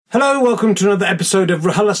Hello, welcome to another episode of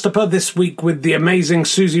RHLSTP, this week with the amazing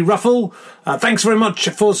Suzi Ruffell. Thanks very much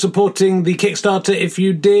for supporting the Kickstarter. If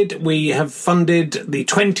you did, we have funded the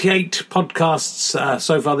 28 podcasts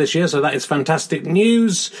so far this year, so that is fantastic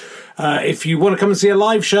news. If you want to come and see a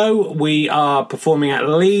live show, we are performing at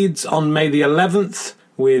Leeds on May the 11th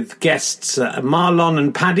with guests Marlon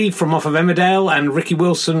and Paddy from off of Emmerdale and Ricky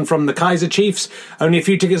Wilson from the Kaiser Chiefs. Only a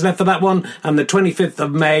few tickets left for that one. And the 25th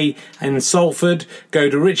of May in Salford.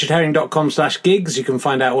 Go to richardherring.com/gigs. You can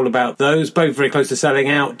find out all about those. Both very close to selling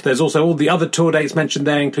out. There's also all the other tour dates mentioned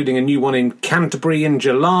there, including a new one in Canterbury in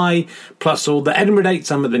July, plus all the Edinburgh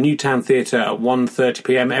dates. I'm at the Newtown Theatre at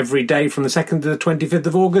 1:30pm every day from the 2nd to the 25th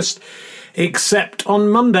of August. Except on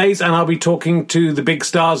Mondays, and I'll be talking to the big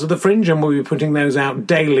stars of the Fringe, and we'll be putting those out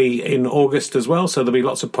daily in August as well, so there'll be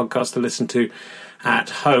lots of podcasts to listen to at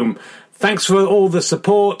home. Thanks for all the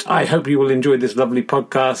support. I hope you will enjoy this lovely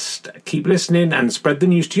podcast. Keep listening and spread the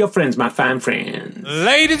news to your friends, my fan friends.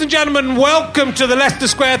 Ladies and gentlemen, welcome to the Leicester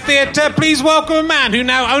Square Theatre. Please welcome a man who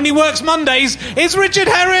now only works Mondays. It's Richard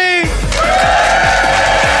Herring!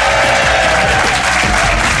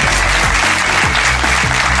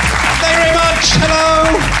 Hello.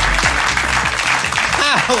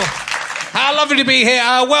 How lovely to be here.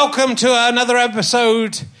 Welcome to another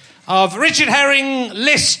episode of Richard Herring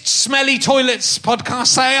Lists Smelly Toilets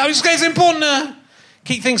podcast. It's important to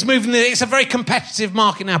keep things moving. It's a very competitive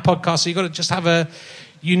market now, podcast, so you've got to just have a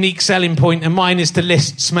unique selling point, and mine is to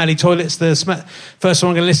list smelly toilets. The first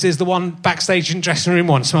one I'm going to list is the one backstage in dressing room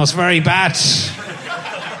one. Smells very bad.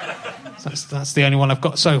 That's the only one I've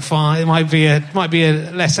got so far. It might be a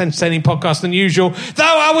less entertaining podcast than usual. Though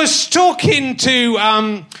I was talking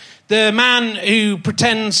to the man who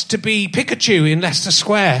pretends to be Pikachu in Leicester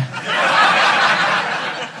Square.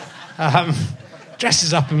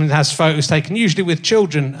 Dresses up and has photos taken, usually with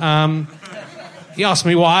children. He asked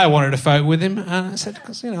me why I wanted a photo with him, and I said,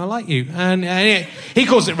 because, I like you. And he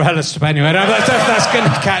calls it RHLSTP anyway. That's going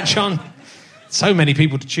to catch on. So many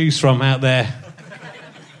people to choose from out there.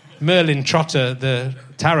 Merlin Trotter, the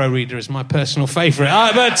tarot reader, is my personal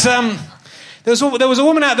favourite. But there was a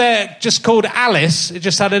woman out there just called Alice. It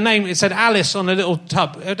just had a name. It said Alice on a little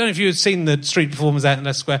tub. I don't know if you had seen the street performers out in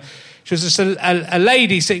Leicester Square. She was just a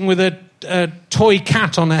lady sitting with a toy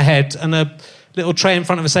cat on her head and a little tray in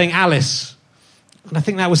front of her saying Alice. And I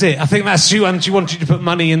think that was it. I think that's she wanted you to put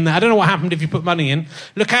money in there. I don't know what happened if you put money in.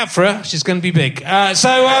 Look out for her. She's going to be big.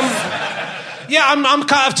 Yeah,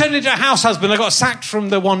 I've turned into a house husband. I got sacked from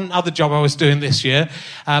the one other job I was doing this year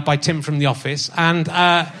by Tim from the office, and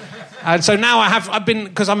so now I've been,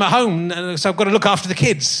 because I'm at home, so I've got to look after the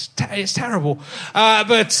kids. It's terrible,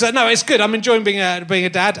 but no, it's good. I'm enjoying being a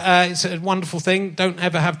dad. It's a wonderful thing. Don't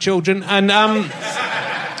ever have children. And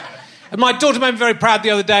my daughter made me very proud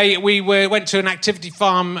the other day. We went to an activity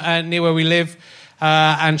farm near where we live.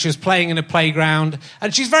 And she was playing in a playground,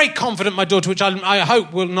 and she's very confident, my daughter, which I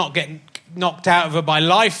hope will not get knocked out of her by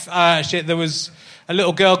life. There was a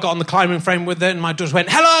little girl got on the climbing frame with her, and my daughter went,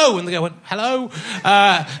 hello, and the girl went, hello,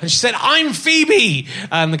 and she said, I'm Phoebe,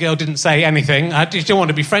 and the girl didn't say anything. She didn't want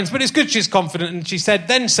to be friends, but it's good she's confident. And she said,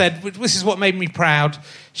 this is what made me proud,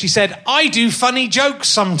 she said, I do funny jokes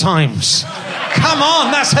sometimes. Come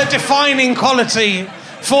on, that's her defining quality.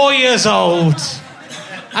 4 years old.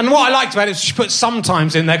 And what I liked about it is she put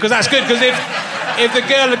sometimes in there, because that's good, because if the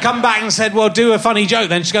girl had come back and said, well, do a funny joke,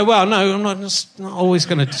 then she'd go, well, no, I'm not always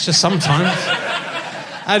going to, just sometimes.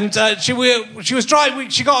 And she was driving,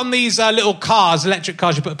 she got on these little cars, electric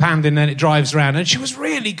cars, you put a pound in and it drives around, and she was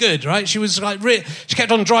really good, right? She was like, she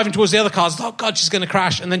kept on driving towards the other cars, oh God, she's going to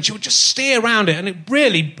crash, and then she would just steer around it, and it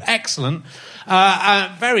really excellent.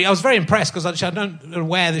 I was very impressed, because I don't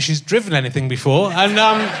aware that she's driven anything before, and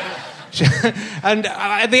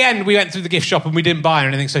at the end, we went through the gift shop and we didn't buy her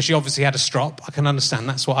anything, so she obviously had a strop. I can understand.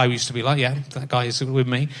 That's what I used to be like. Yeah, that guy is with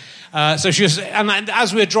me. So she was, and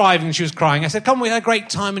as we were driving, she was crying. I said, "Come, we had a great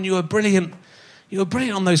time, and you were brilliant. You were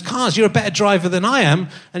brilliant on those cars. You're a better driver than I am."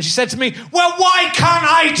 And she said to me, "Well, why can't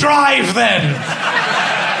I drive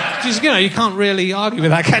then?" She's, you can't really argue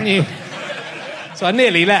with that, can you? So I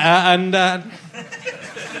nearly let her, and.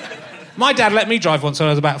 My dad let me drive once when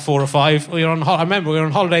I was about 4 or 5. I remember we were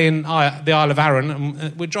on holiday in the Isle of Arran,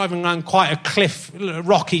 and we're driving around quite a cliff,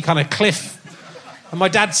 rocky kind of cliff. And my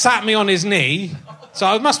dad sat me on his knee, so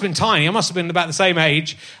I must have been tiny. I must have been about the same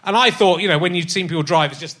age. And I thought, when you've seen people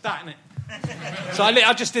drive, it's just that, innit? So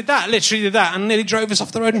I just did that, literally did that, and nearly drove us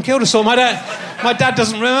off the road and killed us all. My dad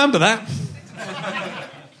doesn't remember that.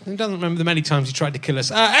 He doesn't remember the many times he tried to kill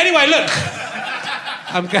us. Anyway, look,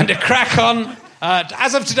 I'm going to crack on.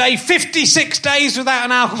 As of today, 56 days without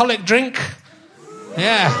an alcoholic drink.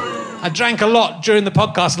 Yeah. I drank a lot during the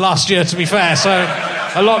podcast last year, to be fair, so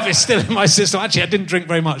a lot of it's still in my system. Actually, I didn't drink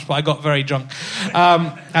very much, but I got very drunk.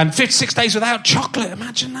 And 56 days without chocolate,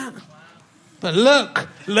 imagine that. But look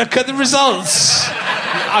at the results.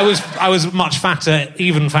 I was much fatter,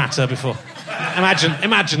 even fatter before.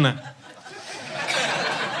 Imagine that.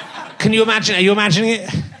 Can you imagine? Are you imagining it?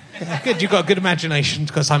 Yeah, good, you've got a good imagination,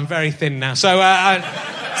 because I'm very thin now. So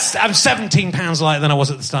I'm 17 pounds lighter than I was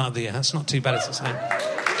at the start of the year. That's not too bad, as I say.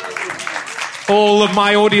 All of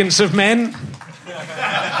my audience of men.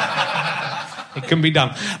 It can be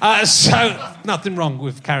done. So, nothing wrong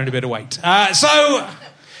with carrying a bit of weight. So,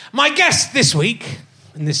 my guest this week,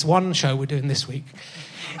 in this one show we're doing this week,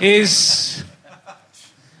 is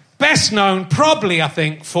best known, probably, I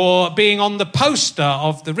think, for being on the poster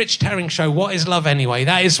of the Rich Herring show, What Is Love Anyway?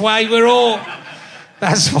 That's why we're all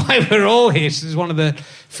here. This is one of the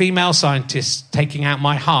female scientists taking out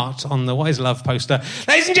my heart on the What Is Love poster.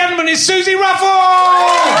 Ladies and gentlemen, it's Suzi Ruffell!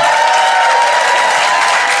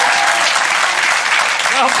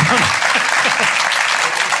 Welcome.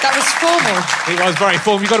 That was formal. It was very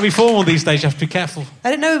formal. You've got to be formal these days. You have to be careful.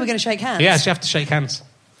 I didn't know we were going to shake hands. Yes, you have to shake hands.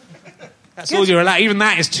 That's all you're allowed. Even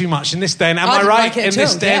that is too much in this day and age. Am I right? Like in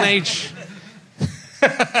this day and age.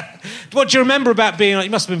 What do you remember about being? You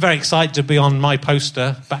must have been very excited to be on my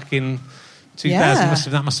poster back in 2000. Yeah.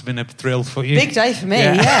 That must have been a thrill for you. Big day for me.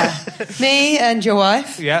 Yeah. Me and your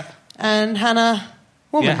wife. Yeah. And Hannah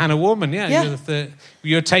Woman. Yeah, Hannah Woman. Yeah.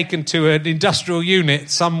 You were taken to an industrial unit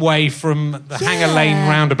some way from the Hanger Lane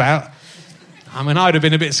roundabout. I mean, I'd have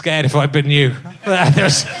been a bit scared if I'd been you.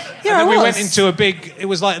 We went into a big... It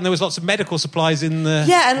was like... And there was lots of medical supplies in the...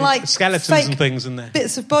 Yeah, and like... Skeletons and things in there.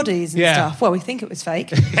 Bits of bodies and stuff. Well, we think it was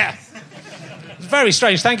fake. Yeah. It's very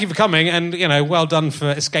strange. Thank you for coming, and, well done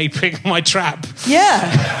for escaping my trap.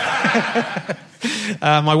 Yeah.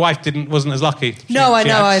 My wife wasn't as lucky. She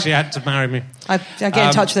had to marry me. I get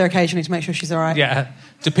in touch with her occasionally to make sure she's all right. Yeah.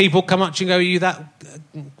 Do people come up to you and go, are you that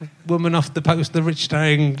woman off the poster, the Rich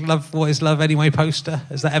Herring What Is Love Anyway poster?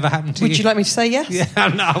 Has that ever happened to you? Would you like me to say yes? Yeah,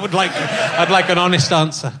 no, I'd like an honest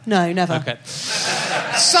answer. No, never. Okay.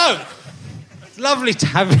 So, lovely to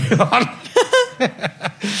have you on.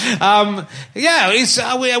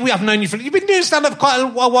 We have known you for... You've been doing stand-up quite a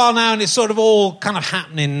while now, and it's sort of all kind of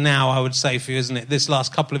happening now, I would say, for you, isn't it? This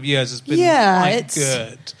last couple of years has been quite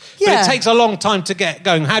good. Yeah. But it takes a long time to get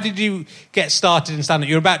going. How did you get started in stand-up?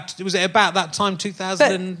 Was it about that time,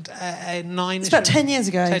 2009? It's about 10 years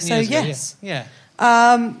ago. 10 years ago, yes. Yeah.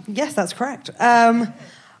 Yes, that's correct. I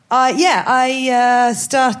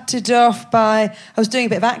started off by... I was doing a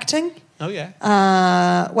bit of acting. Oh, yeah.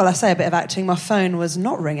 I say a bit of acting. My phone was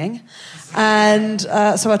not ringing. And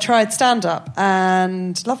so I tried stand-up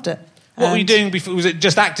and loved it. What were you doing before? Was it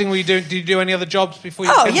just acting? Did you do any other jobs before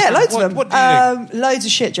you loads of them. What did you do? Loads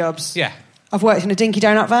of shit jobs. Yeah. I've worked in a dinky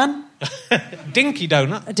donut van. Dinky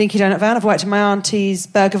donut? A dinky donut van. I've worked in my auntie's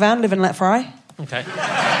burger van, live and let fry. Okay.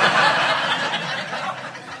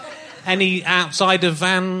 Any outside of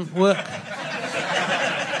van work?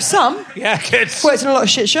 Some. Yeah, good. Worked in a lot of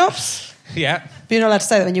shit shops. Yeah. But you're not allowed to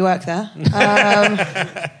say that when you work there.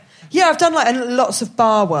 Yeah, I've done lots of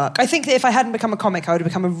bar work. I think that if I hadn't become a comic, I would have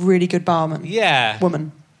become a really good barman. Yeah.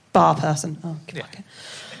 Woman. Bar person. Oh, yeah.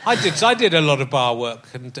 I did a lot of bar work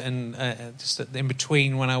and just in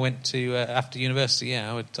between when I went to after university.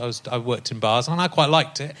 Yeah, I worked in bars and I quite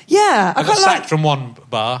liked it. Yeah, I got sacked from one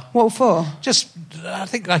bar. What for? Just I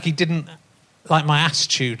think he didn't like my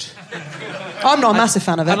attitude. I'm not a massive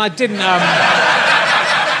fan of it. And I didn't.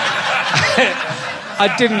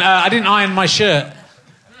 I didn't iron my shirt.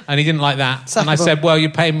 And he didn't like that. Suckable. And I said, well, you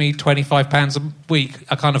pay me £25 a week.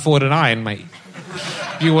 I can't afford an iron, mate.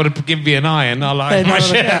 You want to give me an iron, I'll iron my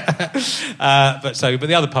shirt. But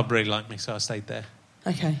the other pub really liked me, so I stayed there.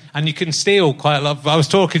 Okay. And you can steal quite a lot. I was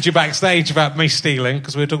talking to you backstage about me stealing,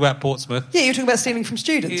 because we were talking about Portsmouth. Yeah, you were talking about stealing from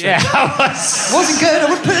students. Yeah, right? It wasn't good. I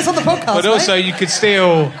wouldn't put this on the podcast. But also, you could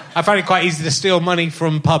steal... I found it quite easy to steal money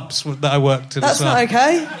from pubs that I worked in. That's not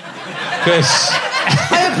okay. Because...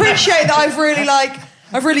 I appreciate that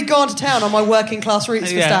I've really gone to town on my working class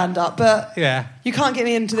roots for stand-up, but you can't get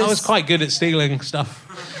me into this. I was quite good at stealing stuff.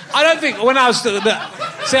 I don't think when I was... I don't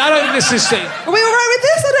think this is... Are we all right with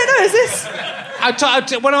this? I don't know, is this...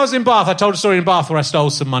 when I was in Bath, I told a story in Bath where I stole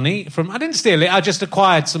some money from... I didn't steal it, I just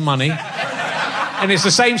acquired some money. And it's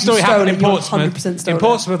the same story happened in Portsmouth. In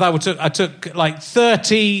Portsmouth, I took like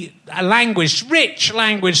 30 rich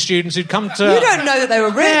language students who'd come to... You don't know that they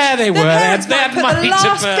were rich. Yeah, they were. Parents they had put money the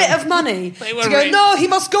last to bit of money they were to go, rich. no, he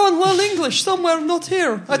must go and learn English somewhere, not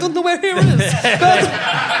here. I don't know where here is.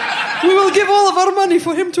 We will give all of our money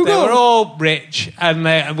for him to go. They were all rich,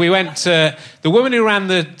 and we went to... The woman who ran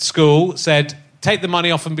the school said, take the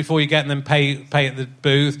money off them before you get them, pay at the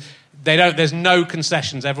booth. There's no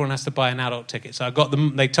concessions. Everyone has to buy an adult ticket. So I got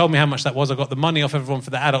them. They told me how much that was. I got the money off everyone for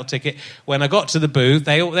the adult ticket. When I got to the booth,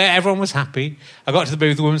 everyone was happy. I got to the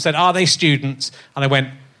booth. The woman said, "Are they students?" And I went,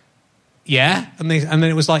 "Yeah." And then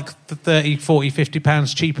it was like 30, 40, 50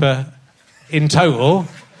 pounds cheaper in total.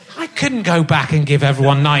 I couldn't go back and give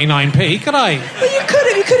everyone 99p, could I? But you could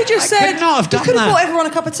have. You could have just said. Could not have done you could have that. bought everyone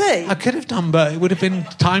a cup of tea. I could have done, but it would have been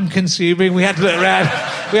time-consuming. We had to look around.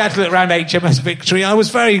 We had to look around HMS Victory. I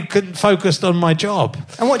was very focused on my job.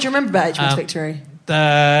 And what do you remember about HMS Victory?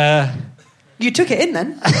 You took it in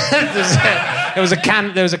then. There was a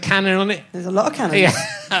cannon on it. There's a lot of cannons. Yeah,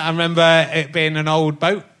 I remember it being an old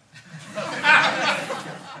boat.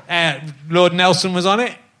 Lord Nelson was on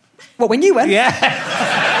it. What, when you went? Yeah.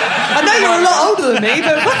 I know you're a lot older than me,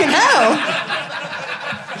 but fucking hell.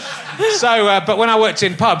 So, but when I worked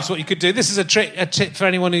in pubs, what you could do... This is a tip for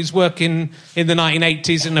anyone who's working in the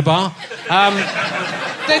 1980s in a bar.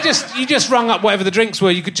 You just rung up whatever the drinks were.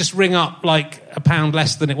 You could just ring up like £1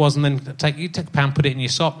 less than it was, and then take £1, put it in your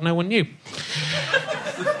sock. No one knew.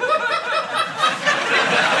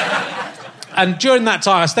 And during that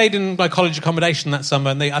time, I stayed in my college accommodation that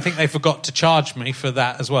summer, and I think they forgot to charge me for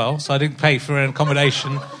that as well. So I didn't pay for an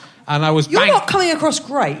accommodation, and I was. You're not coming across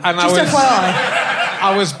great. And just FYI.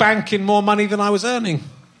 I was banking more money than I was earning.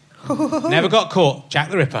 Never got caught. Jack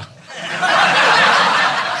the Ripper.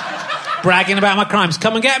 Bragging about my crimes.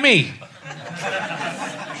 Come and get me.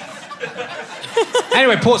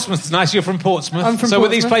 Anyway, Portsmouth's nice. You're from Portsmouth. I'm from so Portsmouth. were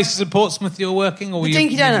these places in Portsmouth you're working? Or the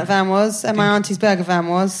Dinky Donut van was, and my auntie's burger van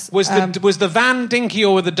was. Was the van dinky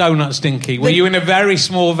or were the donuts dinky? Were you in a very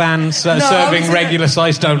small van serving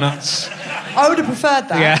regular-sized donuts? I would have preferred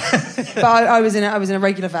that. Yeah. But I was in a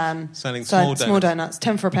regular van. Selling small donuts.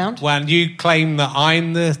 10 for £1. Well, and you claim that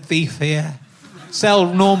I'm the thief here.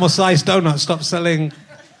 Sell normal-sized donuts. Stop selling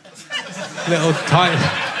little tiny...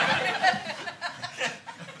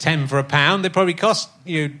 10 for £1. They probably cost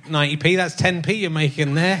you 90p. That's 10p you're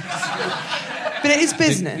making there. But it is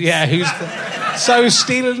business. Yeah, so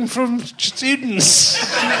stealing from students.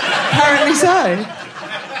 Apparently so.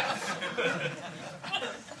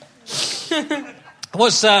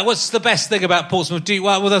 What's the best thing about Portsmouth? I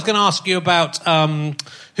was going to ask you about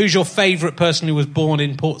who's your favourite person who was born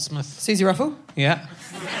in Portsmouth? Suzi Ruffell. Yeah.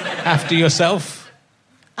 After yourself?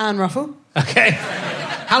 Anne Ruffell. Okay.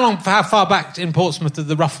 How far back in Portsmouth did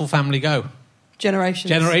the Ruffell family go?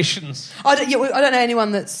 Generations. I don't know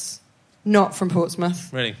anyone that's not from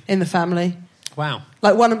Portsmouth. Really? In the family. Wow.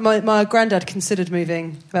 Like one of my granddad considered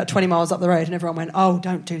moving about 20 miles up the road, and everyone went, "Oh,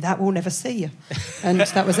 don't do that. We'll never see you." And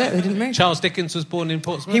that was it. They didn't move. Charles Dickens was born in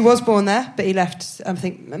Portsmouth? He was born there, but he left, I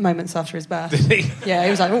think, moments after his birth. Did he? Yeah, he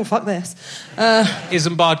was like, "Oh, fuck this."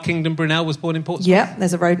 Isambard Kingdom Brunel was born in Portsmouth? Yeah,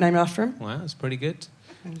 there's a road named after him. Wow, that's pretty good.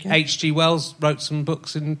 Okay. H.G. Wells wrote some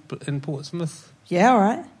books in Portsmouth. Yeah, all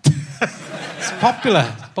right. It's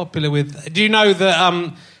popular with... Do you know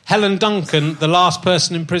that Helen Duncan, the last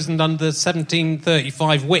person imprisoned under the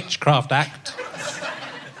 1735 Witchcraft Act,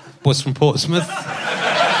 was from Portsmouth?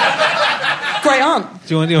 Great aunt.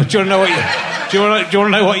 Do you want to know what? Do you want to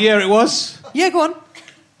know what year it was? Yeah, go on.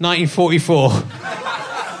 1944.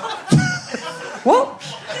 What?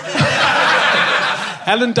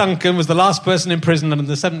 Helen Duncan was the last person imprisoned under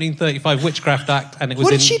the 1735 Witchcraft Act, and it was.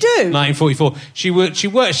 What did she do? 1944. She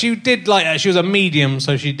did like she was a medium,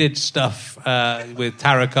 so she did stuff with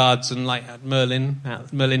tarot cards and like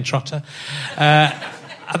Merlin Trotter.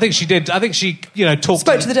 I think she talked,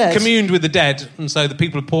 spoke to the dead, communed with the dead, and so the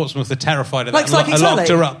people of Portsmouth are terrified of like that. Psychic Sally. Locked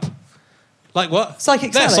her up. Like what?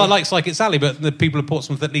 Psychic Sally. Sally. Yes, I like Psychic Sally, but the people of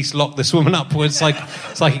Portsmouth at least locked this woman up. Whereas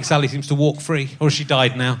Psychic Sally seems to walk free, or she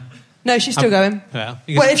died now. No, she's still going. Well,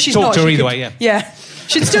 if she's talk not, to her either way, yeah. Yeah.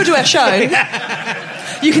 She'd still do her show.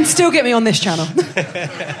 You can still get me on this channel. Did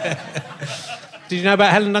you know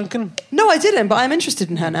about Helen Duncan? No, I didn't, but I'm interested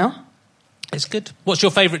in her now. It's good. What's your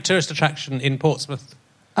favourite tourist attraction in Portsmouth?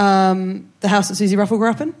 The house that Suzi Ruffell grew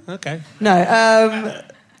up in. Okay. No.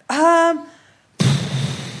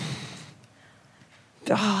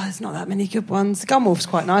 There's not that many good ones. Gunwolf's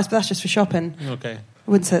quite nice, but that's just for shopping. Okay.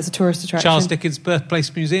 I wouldn't say it's a tourist attraction. Charles Dickens'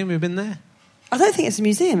 Birthplace Museum, have you been there? I don't think it's a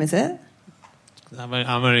museum, is it? I'm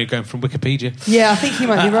only going from Wikipedia. Yeah, I think you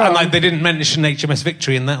might be wrong. And they didn't mention HMS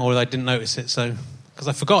Victory in that, or I didn't notice it, so... Because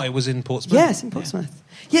I forgot it was in Portsmouth. Yeah, it's in Portsmouth.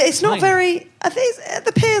 Yeah, it's not very... I think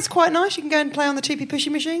the pier's quite nice. You can go and play on the cheapy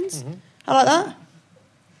pushy machines. Mm-hmm. I like that.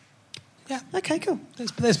 Yeah. Okay, cool.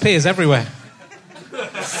 There's piers everywhere.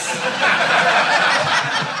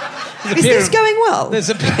 Is this going well? There's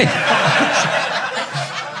a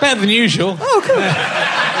better than usual. Oh, cool.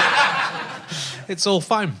 It's all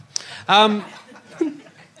fine.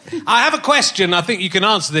 I have a question. I think you can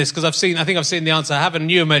answer this because I've seen the answer. I have a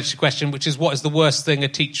new emergency question, which is, what is the worst thing a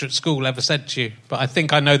teacher at school ever said to you? But I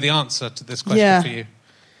think I know the answer to this question for you.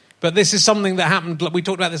 But this is something that happened. We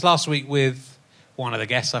talked about this last week with one of the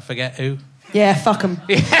guests. I forget who. Yeah, fuck them.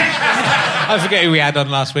 I forget who we had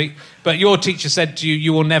on last week. But your teacher said to you,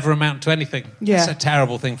 "You will never amount to anything." Yeah. That's a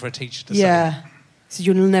terrible thing for a teacher to say. Yeah. He said,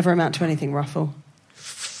 "You'll never amount to anything, Ruffell."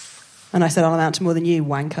 And I said, "I'll amount to more than you,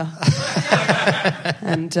 wanker."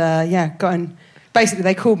 And, got in. Basically,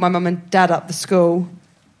 they called my mum and dad up the school.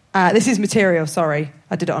 This is material, sorry.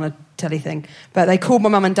 I did it on a telly thing. But they called my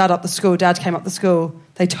mum and dad up the school. Dad came up the school.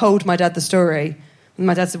 They told my dad the story. And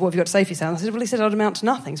my dad said, "What have you got to say for yourself?" I said, "Well, he said I'd amount to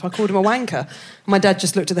nothing." So I called him a wanker. And my dad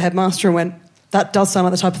just looked at the headmaster and went, "That does sound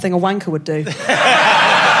like the type of thing a wanker would do."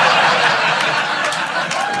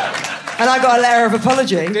 And I got a letter of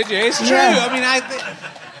apology. Did you? It's true. Yeah. I mean,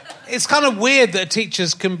 it's kind of weird that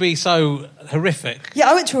teachers can be so horrific. Yeah,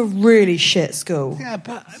 I went to a really shit school. Yeah,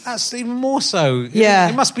 but that's even more so. Yeah.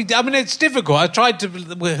 It must be... I mean, it's difficult. I tried to...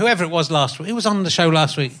 Whoever it was last week... Who was on the show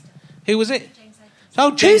last week? Who was it?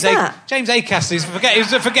 Who's that? James Acaster.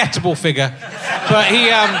 He's a forgettable figure. But he...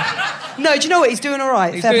 No, do you know what? He's doing all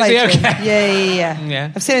right. Is he okay?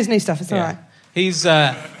 Yeah. I've seen his new stuff. It's all right. He's... he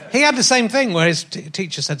had the same thing where his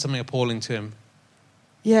teacher said something appalling to him.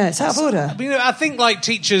 Yeah, it's out of order. I mean, I think, like,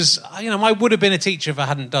 teachers... I would have been a teacher if I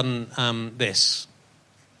hadn't done this.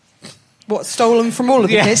 What, stolen from all of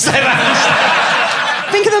the kids? Think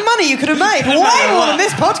of the money you could have made. Way more than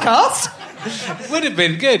this podcast. It would have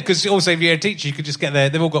been good, because also if you're a teacher, you could just get there.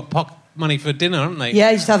 They've all got pocket money for dinner, haven't they?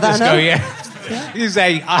 Yeah, you just have that now. Yeah. You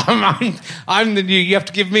say, I'm the new... You have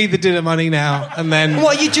to give me the dinner money now, and then...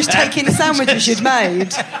 What, you just taking the sandwiches you'd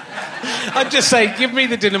made? I'd just say, give me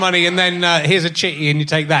the dinner money, and then here's a chitty, and you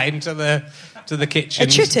take that into the kitchen. A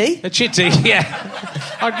chitty? A chitty,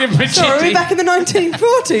 yeah. I'd give him a chitty. Sorry, are we back in the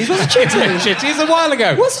 1940s? What's a chitty? A chitty. It's a while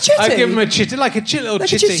ago. What's a chitty? I'd give him a chitty, like a little like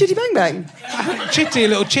chitty. Like a chitty bang bang? Chitty, a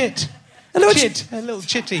little chit. A little chit. A little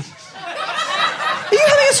chitty. Are you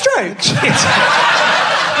having a stroke?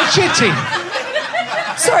 A chitty.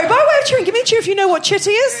 Sorry, by way of cheering, give me a cheer if you know what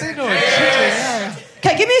chitty is. I know what chitty is. Yeah.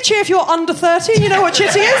 Okay, give me a cheer if you're under 30 and you know what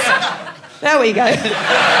chitty is. There we go.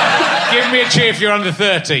 Give me a cheer if you're under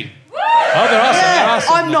 30. Oh, there are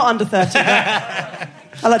some. I'm not under 30. I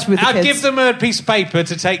like to be with the kids. I'd give them a piece of paper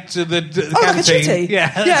to take to the canteen. Like a chitty?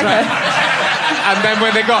 Yeah, that's okay. right. And then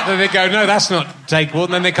when they got there, they go, "No, that's not takeable."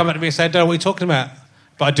 And then they come up to me and say, "I don't know what you're talking about."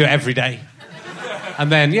 But I do it every day.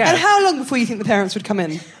 And then, And how long before you think the parents would come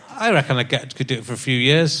in? I reckon I could do it for a few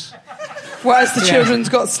years. Whereas the children's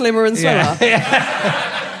got slimmer and slimmer.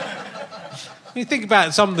 Yeah. You think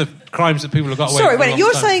about some of the crimes that people have got away with. Sorry, wait,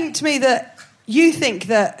 you're saying to me that you think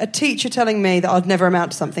that a teacher telling me that I'd never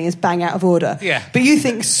amount to something is bang out of order. Yeah. But you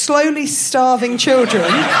think slowly starving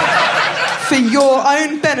children for your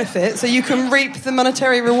own benefit so you can reap the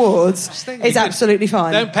monetary rewards is absolutely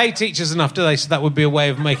fine. Don't pay teachers enough, do they? So that would be a way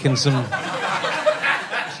of making some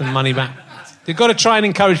money back. You've got to try and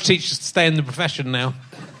encourage teachers to stay in the profession now.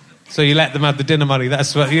 So you let them have the dinner money.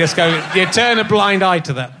 That's what you just go. You turn a blind eye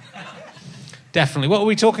to that. Definitely. What were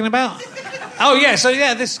we talking about? Oh yeah. So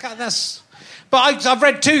yeah, that's. But I've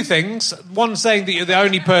read two things. One saying that you're the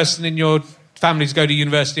only person in your family to go to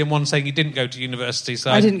university, and one saying you didn't go to university. So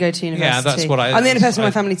I didn't go to university. Yeah, that's what I'm the only person in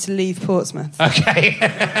my family to leave Portsmouth. Okay.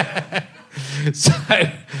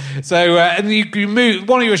 And you move.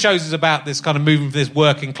 One of your shows is about this kind of moving from this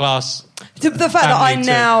working class. The fact that I'm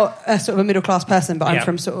now a sort of a middle class person, but I'm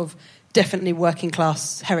from sort of definitely working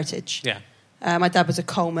class heritage. Yeah. My dad was a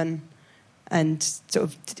coalman, and sort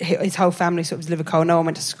of his whole family sort of live a coal. No one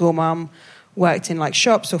went to school. Mum worked in like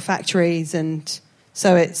shops or factories, and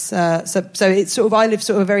so it's so it's sort of I live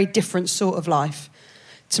sort of a very different sort of life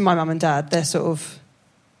to my mum and dad. They're sort of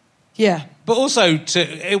But also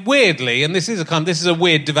weirdly, and this is a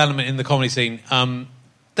weird development in the comedy scene.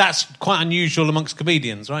 That's quite unusual amongst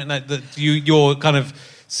comedians, right? That you're kind of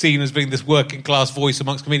seen as being this working class voice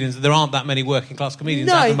amongst comedians. There aren't that many working class comedians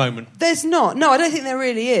at the moment. There's not. No, I don't think there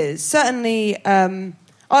really is. Certainly,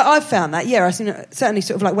 I've found that. Yeah, I've seen it, certainly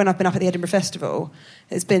sort of like when I've been up at the Edinburgh Festival,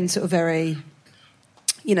 it's been sort of very,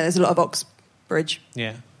 there's a lot of Oxbridge.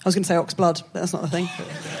 Yeah. I was going to say Oxblood, but that's not the thing.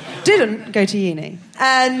 Didn't go to uni,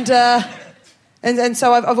 and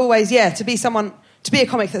so I've always to be a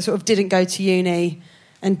comic that sort of didn't go to uni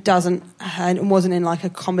and wasn't in like a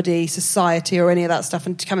comedy society or any of that stuff,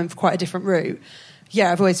 and to come in for quite a different route.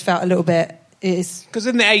 Yeah, I've always felt a little bit because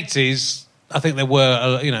in the 80s, I think there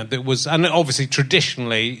were there was, and obviously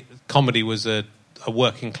traditionally comedy was a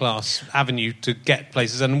working class avenue to get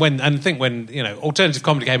places, and I think when alternative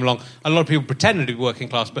comedy came along, a lot of people pretended to be working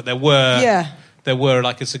class, but there were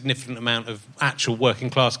like a significant amount of actual working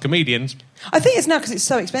class comedians. I think it's now because it's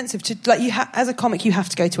so expensive to as a comic you have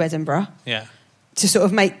to go to Edinburgh. Yeah. To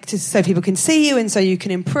sort of so people can see you and so you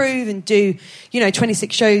can improve and do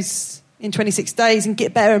 26 shows in 26 days and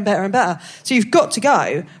get better and better and better. So you've got to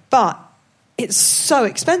go, but it's so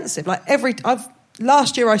expensive. Like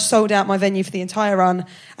last year I sold out my venue for the entire run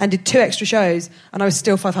and did 2 extra shows and I was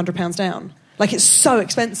still £500 down. Like, it's so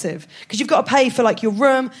expensive because you've got to pay for like your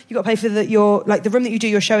room, you've got to pay for the room that you do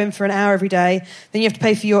your show in for an hour every day. Then you have to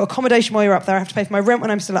pay for your accommodation while you're up there. I have to pay for my rent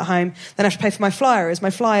when I'm still at home. Then I have to pay for my flyers,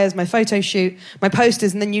 my photo shoot, my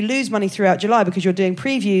posters, and then you lose money throughout July because you're doing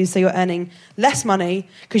previews, so you're earning less money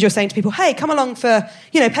because you're saying to people, "Hey, come along for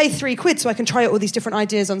pay £3 so I can try out all these different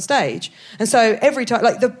ideas on stage." And so every time,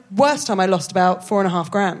 like the worst time, I lost about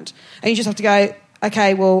 $4.5 grand, and you just have to go,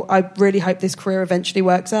 okay, well, I really hope this career eventually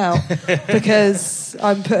works out because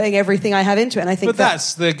I'm putting everything I have into it, and I think. But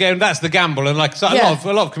that's the gamble, and like a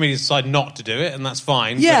lot of comedians decide not to do it, and that's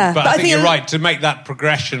fine. Yeah, but I think you're right to make that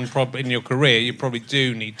progression in your career. You probably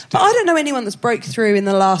do need to. But I don't know anyone that's broke through in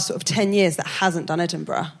the last sort of 10 years that hasn't done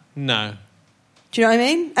Edinburgh. No. Do you know what I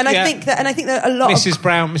mean? And I think that a lot.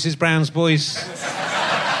 Mrs. Brown's Boys.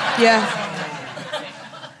 Yeah.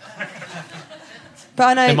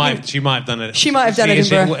 But I know she might have done it. She might have done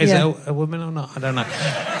Edinburgh. Is it a woman or not? I don't know.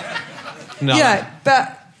 No.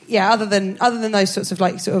 Other than those sorts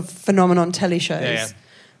of phenomenon telly shows,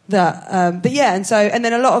 and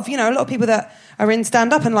then a lot of people that are in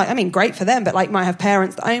stand up and great for them, but might have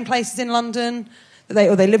parents that own places in London that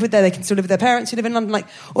they live with there. They can still live with their parents who live in London,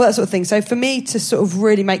 all that sort of thing. So for me to sort of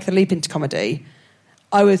really make the leap into comedy,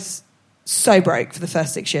 I was so broke for the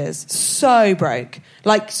first 6 years. So broke.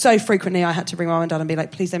 So frequently I had to ring my mum and dad and be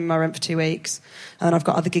like, please lend me my rent for 2 weeks. And then I've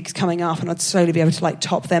got other gigs coming up and I'd slowly be able to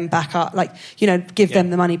top them back up, give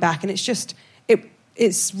them the money back. And it's just,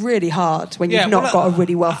 it's really hard when you've not got a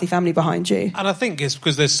really wealthy family behind you. And I think it's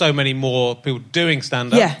because there's so many more people doing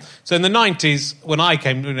stand-up. Yeah. So in the 90s, when I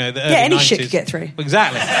came, the early 90s... Yeah, any shit could get through.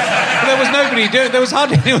 Exactly. But there was nobody doing it. There was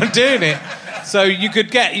hardly anyone doing it. So you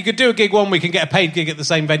could do a gig one week and get a paid gig at the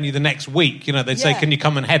same venue the next week. They'd say, "Can you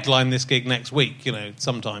come and headline this gig next week?"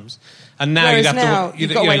 Sometimes. And now you'd have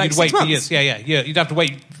to wait for years. Yeah. You'd have to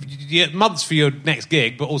wait months for your next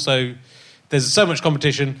gig, but also there's so much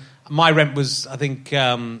competition. My rent was, I think,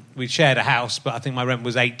 we shared a house, but I think my rent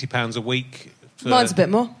was £80 a week. Mine's a bit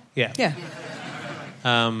more. Yeah. Yeah.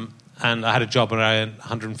 And I had a job and I earned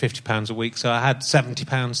 £150 a week, so I had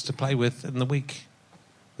 £70 to play with in the week.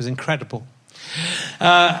 It was incredible.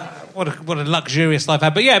 What a luxurious life I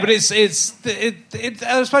had. But I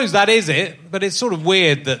suppose that is it. But it's sort of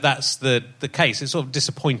weird that that's the case. It's sort of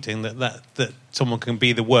disappointing that someone can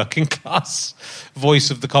be the working class voice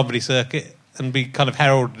of the comedy circuit and be kind of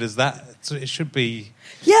heralded as that. So it should be.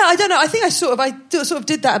 Yeah, I don't know. I think I sort of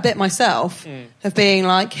did that a bit myself, of being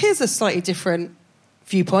like, here's a slightly different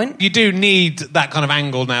viewpoint. You do need that kind of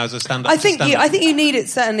angle now as a stand-up. I think you need it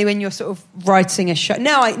certainly when you're sort of writing a show.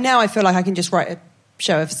 Now I feel like I can just write a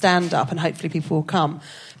show of stand-up and hopefully people will come.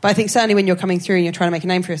 But I think certainly when you're coming through and you're trying to make a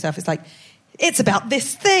name for yourself, it's like, it's about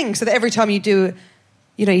this thing. So that every time you do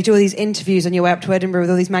all these interviews on your way up to Edinburgh with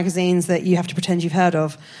all these magazines that you have to pretend you've heard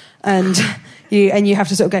of, and you have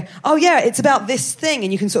to sort of go, oh yeah, it's about this thing,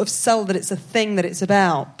 and you can sort of sell that it's a thing that it's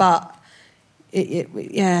about, but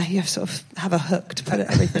you have sort of have a hook to put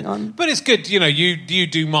everything on. But it's good, you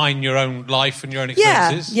do mine your own life and your own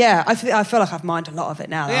experiences. Yeah. I feel like I've mined a lot of it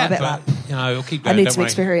now. Yeah, a bit like, it'll keep going. I need some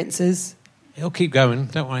experiences. It'll keep going.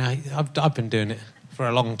 Don't worry. I've been doing it for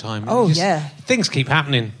a long time. Oh yeah. Things keep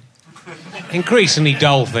happening. Increasingly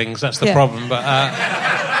dull things. That's the problem. But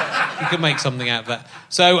you can make something out of that.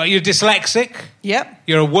 So you're dyslexic. Yep.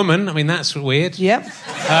 You're a woman. I mean, that's weird. Yep.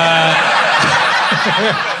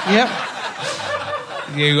 Yep.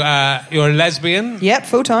 You're a lesbian. Yep,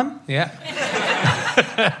 full time. Yeah.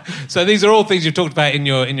 So these are all things you've talked about in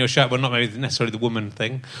your show, but not maybe necessarily the woman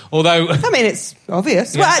thing. Although, I mean, it's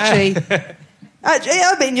obvious. Yeah. Well, actually,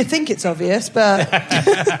 I mean, you think it's obvious, but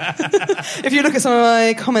if you look at some of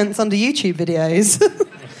my comments under YouTube videos,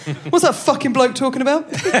 what's that fucking bloke talking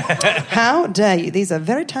about? How dare you? These are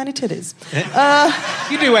very tiny titties.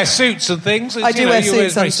 You do wear suits and things. I do wear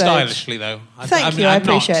suits very stylishly, though. Thank you. I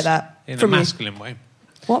appreciate that. In a masculine way.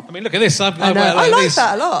 What? I mean, look at this. I like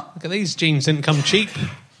that a lot. Look at these jeans. Didn't come cheap.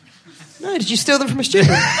 No, did you steal them from a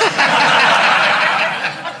student?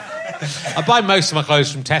 I buy most of my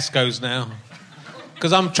clothes from Tesco's now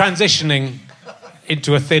because I'm transitioning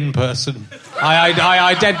into a thin person. I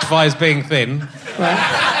identify as being thin. Right.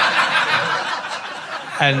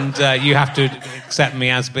 and you have to accept me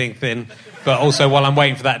as being thin. But also, while I'm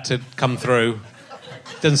waiting for that to come through,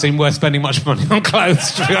 it doesn't seem worth spending much money on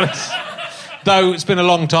clothes, to be honest. Though it's been a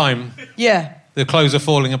long time. Yeah. The clothes are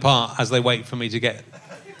falling apart as they wait for me to get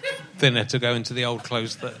thinner to go into the old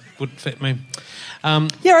clothes that would fit me. I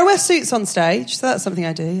wear suits on stage, so that's something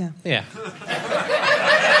I do, Yeah.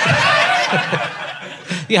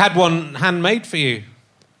 You had one handmade for you.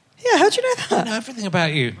 Yeah, how'd you know that? I know everything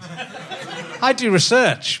about you. I do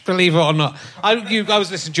research, believe it or not. I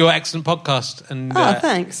was listening to your excellent podcast, and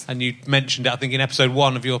thanks. And you mentioned it, I think, in episode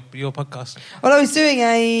 1 of your podcast. Well, I was doing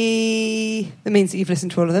that means that you've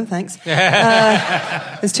listened to all of them. Thanks.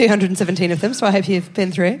 There's 217 of them, so I hope you've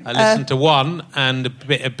been through. I listened to one and a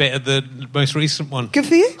bit of the most recent one. Good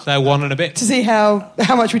for you. So 1 and a bit to see how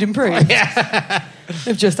much we'd improved.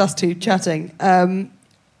 Of just us two chatting.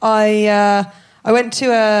 I went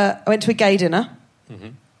to a gay dinner. Mm-hmm.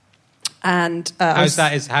 And how's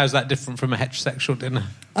that different from a heterosexual dinner?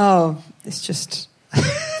 Oh, it's just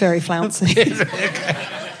very flouncy.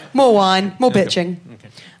 More wine, more bitching. Okay.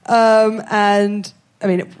 And I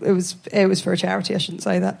mean, it was for a charity. I shouldn't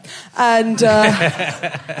say that. And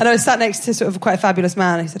and I was sat next to sort of quite a fabulous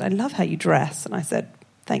man. He said, "I love how you dress," and I said,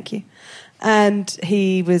 "Thank you." And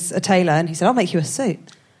he was a tailor, and he said, "I'll make you a suit."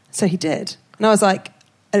 So he did, and I was like.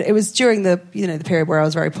 It was during the period where I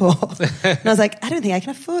was very poor. And I was like, I don't think I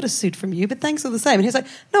can afford a suit from you, but thanks all the same. And he was like,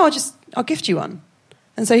 no, I'll gift you one.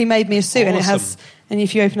 And so he made me a suit, awesome. and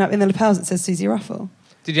if you open up in the lapels, it says Suzi Ruffell.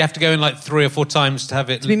 Did you have to go in like 3 or 4 times to have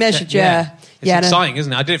it? To be measured, yeah. It's exciting,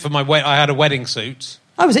 isn't it? I did it for my I had a wedding suit.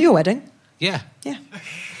 Oh, was it your wedding? Yeah. Yeah.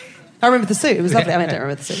 I remembe the suit. It was lovely. I don't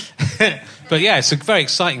remember the suit. But yeah, it's a very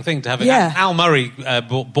exciting thing to have it. Yeah. Al Murray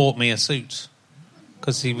bought me a suit.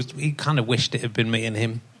 Because he kind of wished it had been me and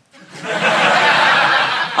him.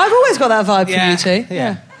 I've always got that vibe from you two.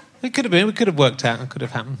 Yeah. It could have been. We could have worked out. It could have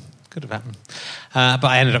happened. But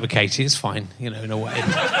I ended up with Katie. It's fine, in a way.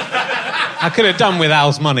 I could have done with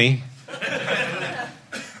Al's money.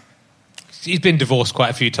 He's been divorced quite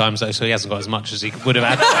a few times, though, so he hasn't got as much as he would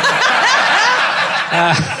have had.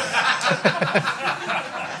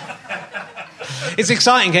 It's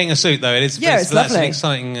exciting getting a suit, though. It's lovely. That's an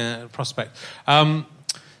exciting prospect.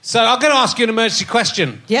 So I'm going to ask you an emergency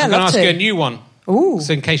question. Yeah, I'm going to ask you a new one. Ooh.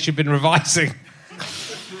 So in case you've been revising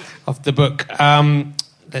of the book.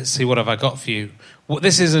 Let's see, what have I got for you?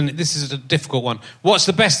 This is a difficult one. What's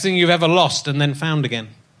the best thing you've ever lost and then found again?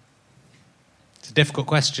 It's a difficult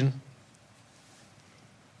question.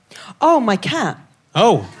 Oh, my cat.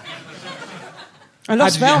 Oh. I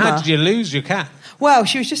lost Velma. How did you lose your cat? Well,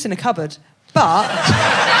 she was just in a cupboard. But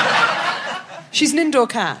she's an indoor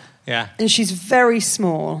cat. Yeah. And she's very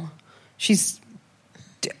small. She's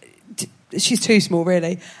too small,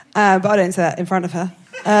 really. But I don't say that in front of her.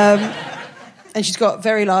 And she's got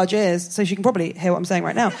very large ears, so she can probably hear what I'm saying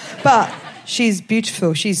right now. But she's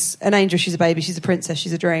beautiful. She's an angel. She's a baby. She's a princess.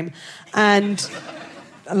 She's a dream. And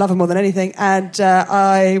I love her more than anything. And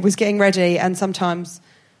I was getting ready, and sometimes...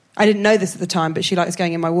 I didn't know this at the time, but she likes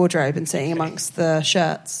going in my wardrobe and sitting amongst the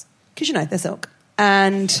shirts. Because, they're silk.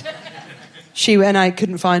 And I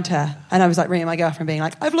couldn't find her. And I was, ringing my girlfriend being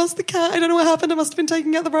like, I've lost the cat. I don't know what happened. I must have been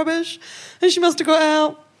taking out the rubbish. And she must have got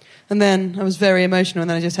out. And then I was very emotional. And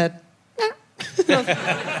then I just had,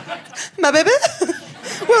 my baby?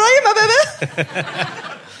 Where are you, my baby?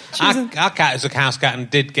 Our cat is a house cat and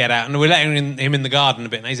did get out. And we're letting him in the garden a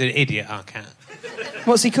bit. And he's an idiot, our cat.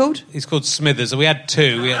 What's he called? He's called Smithers. We had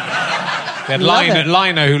 2. We had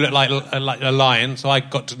Lino, who looked like a lion, so I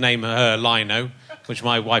got to name her Lino, which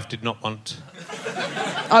my wife did not want.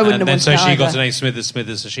 I wouldn't have wanted so that she either. got to name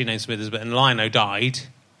Smithers, so she named Smithers, but Lino died.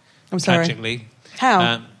 I'm sorry. Tragically.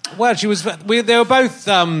 How? Well, they were both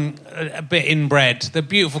a bit inbred. They're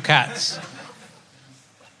beautiful cats.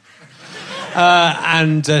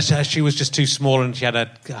 And she was just too small, and she had a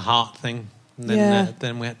heart thing. And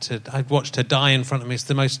then we had to... I watched her die in front of me. It's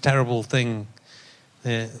the most terrible thing.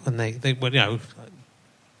 When they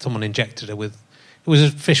someone injected her with... It was an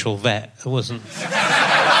official vet. It wasn't...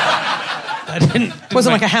 It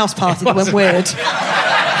wasn't like a house party that went weird.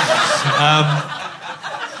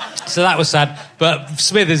 So that was sad. But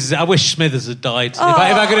Smithers... I wish Smithers had died. If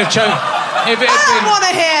I could have chosen... I don't want to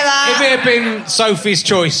hear that. If it had been Sophie's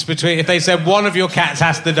choice between... If they said one of your cats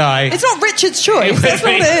has to die... It's not Richard's choice. That's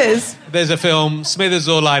not what it is. There's a film, Smithers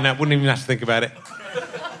or Lino. Wouldn't even have to think about it.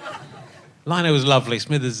 Lino was lovely.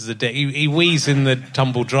 Smithers is a dick. He wheezes in the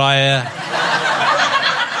tumble dryer.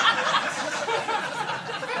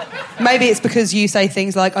 Maybe it's because you say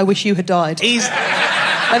things like, I wish you had died.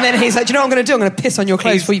 And then he's like, do you know what I'm going to do? I'm going to piss on your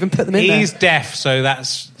clothes before you even put them in there. He's deaf, so that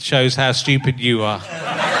shows how stupid you are.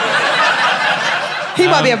 He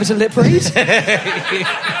might be able to lip read.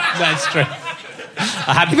 That's true.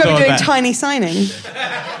 I hadn't He might thought be doing of that. tiny signing.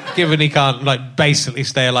 Given he can't, like, basically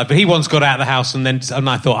stay alive. But he once got out of the house and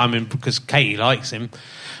I thought, I'm in, because Katie likes him.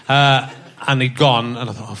 And he'd gone, and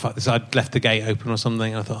I thought, oh, fuck this. I'd left the gate open or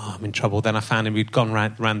something, and I thought, oh, I'm in trouble. Then I found him. He'd gone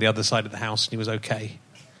round the other side of the house, and he was okay.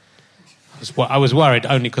 I was worried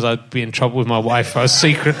only because I'd be in trouble with my wife. I was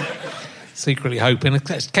secretly hoping.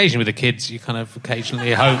 Occasionally with the kids, you kind of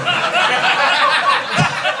occasionally hope.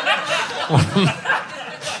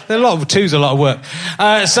 Two's a lot of work.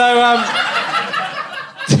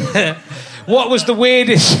 What was the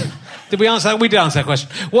weirdest... Did we answer that? We did answer that question.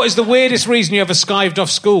 What is the weirdest reason you ever skived off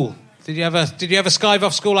school? Did you ever skive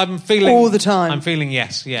off school? I'm feeling... All the time. I'm feeling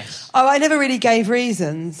yes. Oh, I never really gave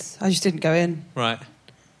reasons. I just didn't go in. Right.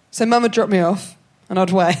 So Mum would drop me off, and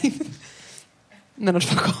I'd wave, and then I'd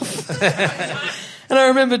fuck off. And I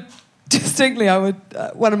remember distinctly,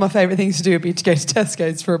 one of my favourite things to do would be to go to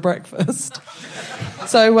Tesco's for a breakfast.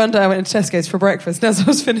 So one day I went to Tesco's for breakfast, and as I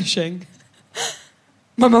was finishing,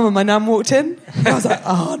 my mum and my nan walked in. And I was like,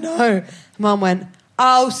 oh no. Mum went,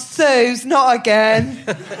 oh, Suze, not again.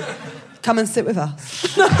 Come and sit with us.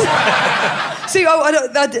 See,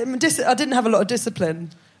 I didn't have a lot of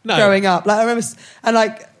discipline growing up. Like I remember, and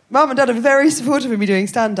like Mum and Dad are very supportive of me doing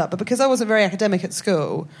stand-up, but because I wasn't very academic at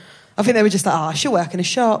school, I think they were just like, oh, she'll work in a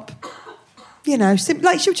shop. You know,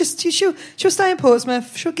 like she'll stay in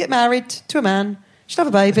Portsmouth, she'll get married to a man, she'll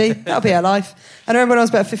have a baby, that'll be her life. And I remember when I was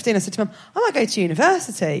about 15, I said to Mum, I might go to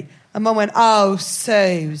university. And Mum went, oh,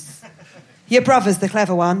 Suze, your brother's the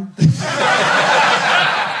clever one.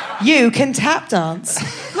 You can tap dance.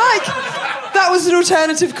 Like, that was an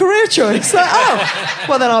alternative career choice. Like, oh,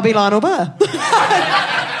 well then I'll be Lionel Burr.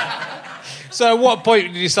 So at what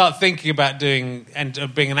point did you start thinking about being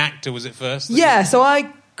an actor, was it first? Yeah, so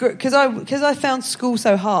because I found school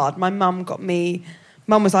so hard, my mum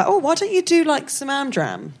was like, oh, why don't you do like some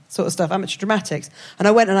Amdram sort of stuff, amateur dramatics? And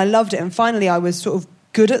I went and I loved it, and finally I was sort of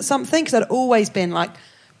good at something, because I'd always been like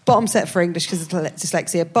bottom set for English because of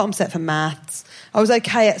dyslexia, bottom set for maths. I was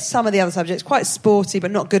okay at some of the other subjects, quite sporty,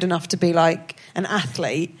 but not good enough to be like an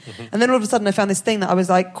athlete. Mm-hmm. And then all of a sudden I found this thing that I was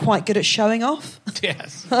like quite good at showing off.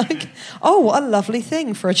 Yes. Like, oh, what a lovely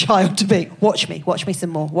thing for a child to be. Watch me some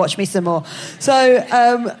more. So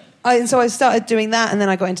I started doing that, and then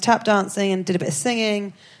I got into tap dancing and did a bit of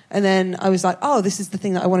singing. And then I was like, oh, this is the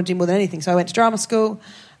thing that I want to do more than anything. So I went to drama school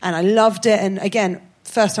and I loved it. And again,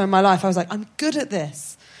 first time in my life, I was like, I'm good at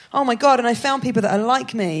this. Oh my God. And I found people that are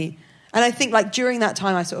like me. And I think like during that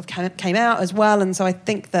time I sort of came out as well. And so I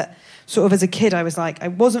think that sort of as a kid I was like, I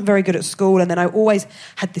wasn't very good at school. And then I always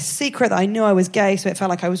had this secret that I knew I was gay. So it felt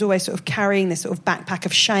like I was always sort of carrying this sort of backpack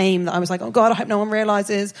of shame that I was like, oh God, I hope no one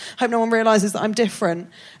realises that I'm different.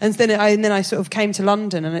 And then I sort of came to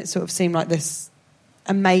London, and it sort of seemed like this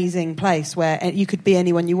amazing place where you could be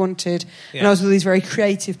anyone you wanted. Yeah. And I was with these very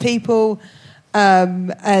creative people.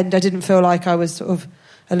 And I didn't feel like I was sort of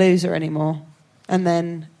a loser anymore. And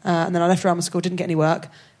then I left drama school, didn't get any work,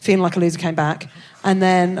 feeling like a loser, came back, and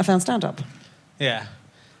then I found stand-up. Yeah.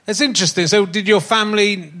 It's interesting. So did your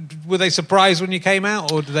family, were they surprised when you came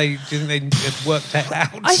out, or do you think they had worked it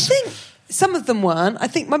out? I think some of them weren't. I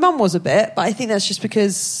think my mum was a bit, but I think that's just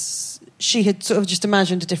because she had sort of just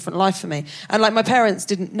imagined a different life for me. And like my parents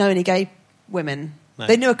didn't know any gay women. No.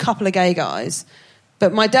 They knew a couple of gay guys.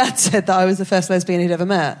 But my dad said that I was the first lesbian he'd ever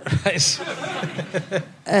met. Right.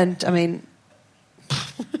 And, I mean...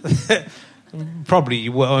 Probably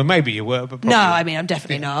you were, or maybe you were, but probably... No, I mean, I'm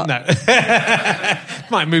definitely not. No.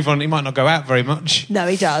 Might move on, he might not go out very much. No,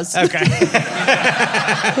 he does. Okay.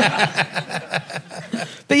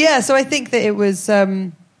 But yeah, so I think that it was...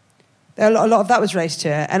 a lot of that was related to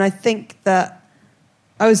it. And I think that...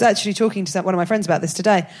 I was actually talking to one of my friends about this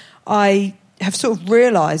today. I have sort of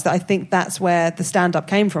realised that I think that's where the stand-up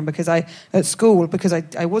came from, because I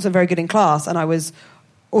wasn't very good in class, and I was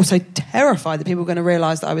also terrified that people were going to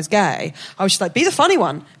realise that I was gay. I was just like, be the funny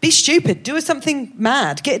one, be stupid, do something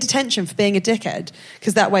mad, get detention for being a dickhead,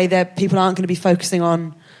 because that way people aren't going to be focusing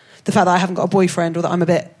on the fact that I haven't got a boyfriend, or that I'm a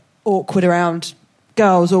bit awkward around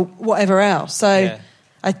girls or whatever else. So yeah.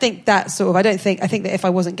 I think that sort of, I think that if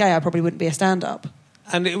I wasn't gay I probably wouldn't be a stand-up.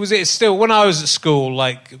 And it's still, when I was at school,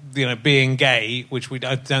 like, you know, being gay, which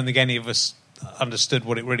I don't think any of us understood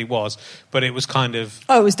what it really was, but it was kind of...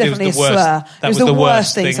 Oh, it was definitely a slur. It was the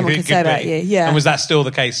worst thing someone could say about you, yeah. And was that still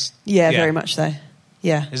the case? Yeah, very much so,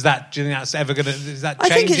 yeah. Do you think that's ever going to... Is that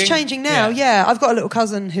changing? I think it's changing now, yeah. I've got a little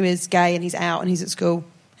cousin who is gay, and he's out, and he's at school,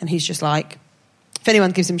 and he's just like... If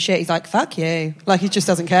anyone gives him shit, he's like, fuck you. Like, he just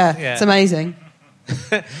doesn't care. Yeah. It's amazing.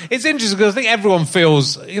 It's interesting because I think everyone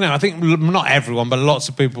feels, I think not everyone, but lots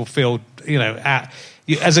of people feel,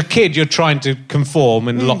 as a kid you're trying to conform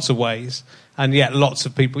in lots of ways, and yet lots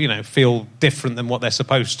of people, feel different than what they're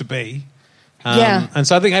supposed to be. And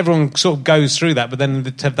so I think everyone sort of goes through that, but then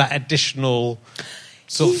to have that additional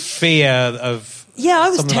sort of fear of... Yeah, I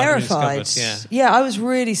was terrified. Yeah, I was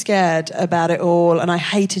really scared about it all, and I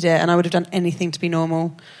hated it, and I would have done anything to be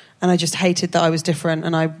normal, and I just hated that I was different,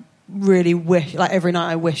 and I really wish, like every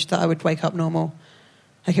night I wished that I would wake up normal.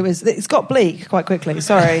 Like it's got bleak quite quickly,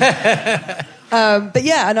 sorry. But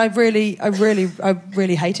yeah, and I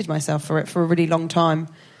really hated myself for it for a really long time.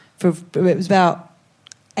 It was about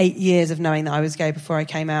 8 years of knowing that I was gay before I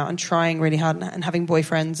came out, and trying really hard and having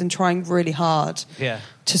boyfriends and trying really hard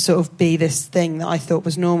to sort of be this thing that I thought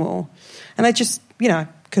was normal. And I just,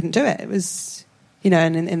 couldn't do it. It was,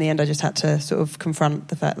 and in the end I just had to sort of confront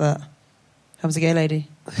the fact that I was a gay lady.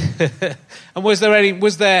 And was there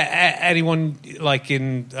anyone like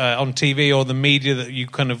in on TV or the media that you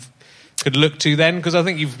kind of could look to then? Because I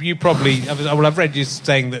think you probably... I've read you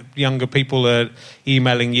saying that younger people are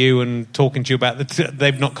emailing you and talking to you about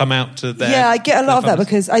they've not come out to their... Yeah, I get a lot of that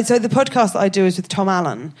because... So the podcast that I do is with Tom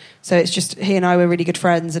Allen. So it's just... He and I were really good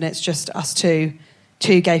friends, and it's just us two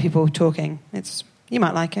gay people talking. You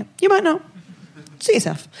might like it. You might not. See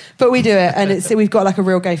yourself. But we do it, and we've got like a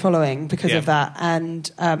real gay following because of that. And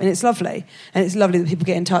it's lovely. And it's lovely that people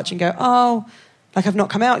get in touch and go, oh... Like, I've not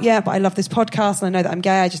come out yet, but I love this podcast and I know that I'm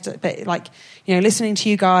gay. Listening to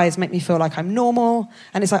you guys make me feel like I'm normal.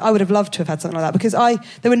 And it's like, I would have loved to have had something like that because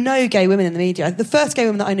there were no gay women in the media. The first gay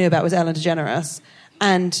woman that I knew about was Ellen DeGeneres.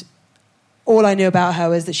 And all I knew about her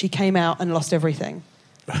was that she came out and lost everything.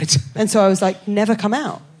 Right. And so I was like, never come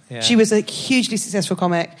out. Yeah. She was a hugely successful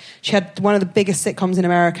comic. She had one of the biggest sitcoms in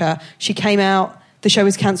America. She came out. The show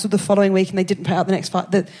was cancelled the following week and they didn't put out the next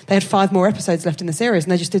they had 5 more episodes left in the series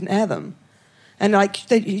and they just didn't air them. And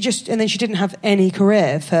then she didn't have any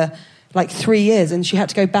career for like 3 years, and she had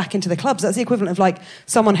to go back into the clubs. That's the equivalent of like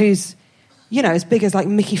someone who's, as big as like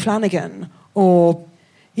Mickey Flanagan or,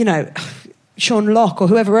 Sean Locke or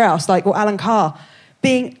whoever else, or Alan Carr,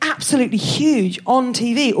 being absolutely huge on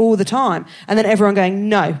TV all the time, and then everyone going,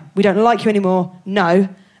 no, we don't like you anymore, no,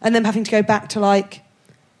 and then having to go back to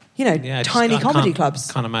tiny comedy clubs.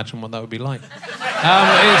 I can't imagine what that would be like.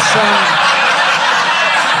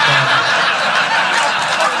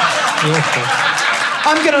 Awful.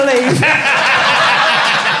 I'm going to leave.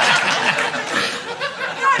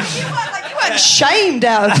 You weren't shamed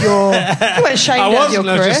out of your... You weren't shamed out of your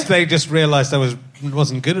career. They just realised I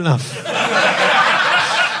wasn't good enough.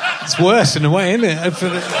 It's worse in a way, isn't it?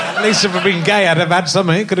 At least if I'd been gay, I'd have had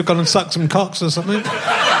something. Could have gone and sucked some cocks or something.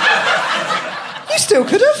 You still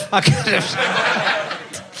could have. I could have.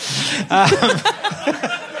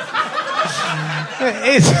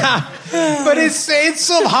 But it's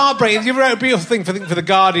sort of heartbreaking. You wrote a beautiful thing for The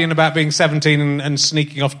Guardian about being 17 and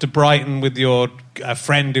sneaking off to Brighton with your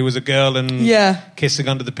friend who was a girl and kissing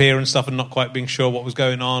under the pier and stuff and not quite being sure what was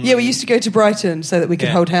going on. Yeah, we used to go to Brighton so that we could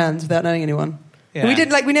hold hands without knowing anyone. Yeah. We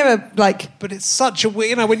did, we never, But it's such a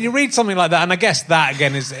weird... when you read something like that, and I guess that,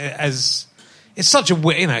 again, is as... It's such a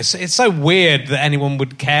weird... it's so weird that anyone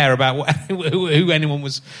would care about who anyone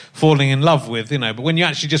was falling in love with, But when you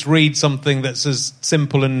actually just read something that's as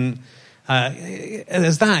simple and...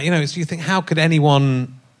 as that, you think, how could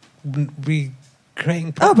anyone be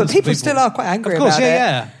creating problems? Oh, but people still are quite angry about it.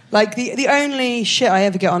 Yeah. Like, the only shit I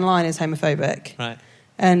ever get online is homophobic. Right.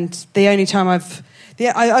 And the only time I've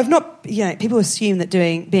not, people assume that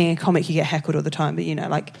being a comic you get heckled all the time, but,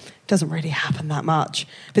 it doesn't really happen that much.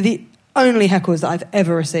 But the only heckles that I've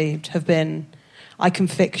ever received have been, I can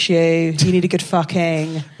fix you, you need a good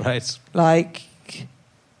fucking. Right. Like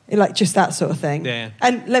just that sort of thing. Yeah.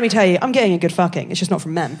 And let me tell you, I'm getting a good fucking. It's just not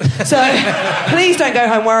from men. So please don't go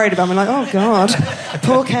home worried about me. Like, oh God,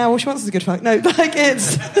 poor cow. All she wants is a good fuck. No,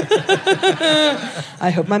 it's... I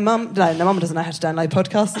hope my mum... No, my mum doesn't know how to download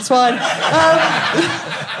podcasts. It's fine.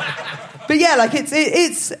 But yeah,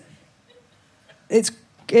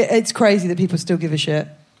 it's crazy that people still give a shit.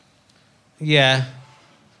 Yeah.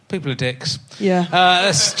 People are dicks. Yeah.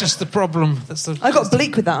 That's just the problem. I got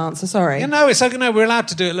bleak with that answer, sorry. It's okay. No, we're allowed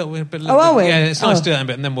to do it a little bit. Are we? Yeah, it's nice to do that a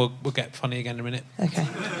bit, and then we'll get funny again in a minute. Okay.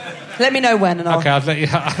 Let me know when, and I'll... Okay, I'll let you...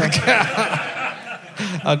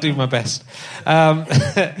 I'll do my best.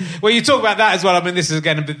 Well, you talk about that as well. I mean, this is,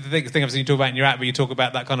 again, the thing I've seen you talk about in your act, but you talk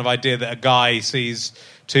about that kind of idea that a guy sees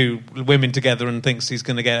 2 women together and thinks he's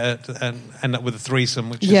going to end up with a threesome,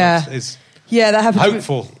 which is yeah, that happens.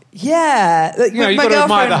 Hopeful. Yeah. You've got to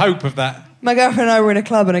admire the hope of that. My girlfriend and I were in a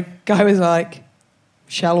club and a guy was like,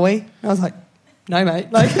 shall we? And I was like, no, mate.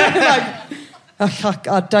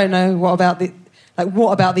 I don't know what about the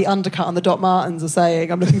undercut on the Doc Martens are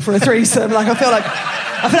saying. I'm looking for a threesome. I feel like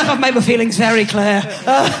I've made my feelings very clear.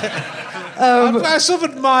 I sort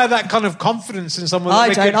of admire that kind of confidence in someone. I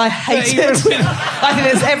don't. I hate it. I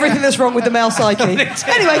think there's everything that's wrong with the male psyche. Anyway,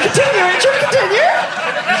 continue, Richard. Continue.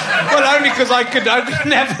 Well, only because I could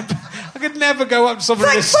never go up to someone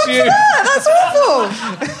and assume. That's awful.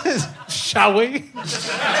 Shall we?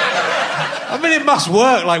 I mean, it must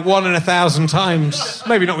work like 1 in 1,000 times.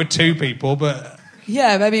 Maybe not with 2 people, but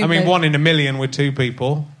yeah, maybe. I mean, 1 in 1,000,000 with 2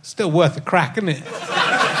 people. Still worth a crack, isn't it?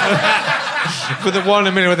 But the 1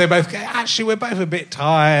 in 1,000,000 where they both go, actually, we're both a bit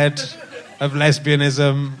tired of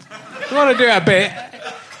lesbianism. We want to do it a bit,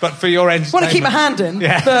 but for your entertainment. I want to keep my hand in.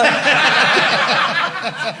 Yeah.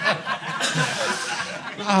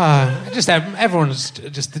 Everyone's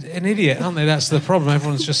just an idiot, aren't they? That's the problem.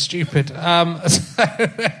 Everyone's just stupid.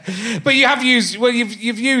 But you have used. Well,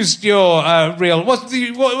 you've used your real. What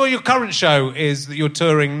your current show is that you're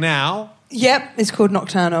touring now? Yep, it's called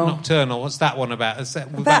Nocturnal. Nocturnal. What's that one about? Is that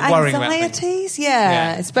about worrying anxieties?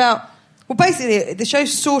 Yeah, it's about. Well, basically, the show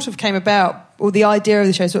sort of came about, or the idea of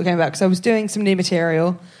the show sort of came about because I was doing some new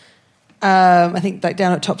material. I think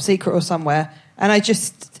down at Top Secret or somewhere, and I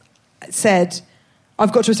just said,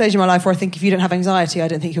 I've got to a stage in my life where I think if you don't have anxiety, I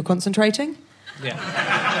don't think you're concentrating. Yeah.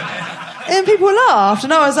 And people laughed,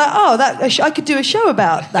 and I was like, I could do a show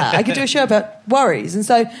about that. I could do a show about worries. And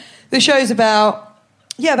so the show's about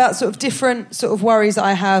sort of different sort of worries that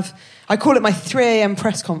I have. I call it my 3 a.m.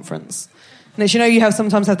 press conference. And as you know, you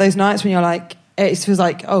sometimes have those nights when you're like, it feels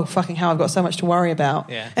like, oh, fucking hell, I've got so much to worry about.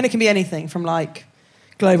 Yeah. And it can be anything from, like,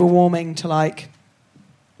 global warming to, like,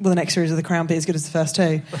 will the next series of The Crown be as good as the first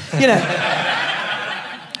 2?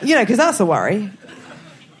 You know, because that's a worry.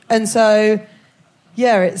 And so,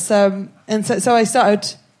 it's... and so I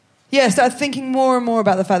started thinking more and more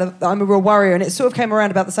about the fact that I'm a real worrier, and it sort of came around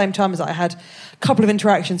about the same time as I had a couple of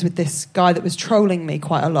interactions with this guy that was trolling me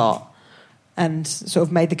quite a lot, and sort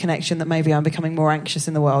of made the connection that maybe I'm becoming more anxious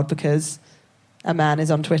in the world because a man is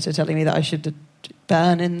on Twitter telling me that I should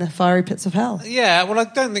burn in the fiery pits of hell. Yeah, well, I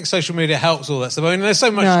don't think social media helps all that stuff. I mean, there's so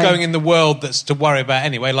much going in the world that's to worry about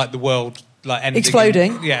anyway, like the world... like ending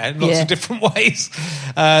exploding, in lots of different ways.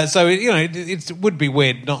 So it would be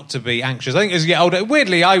weird not to be anxious. I think as you get older,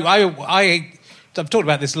 weirdly, I've talked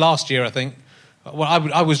about this last year. I think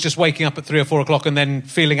I was just waking up at 3 or 4 o'clock and then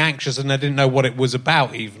feeling anxious, and I didn't know what it was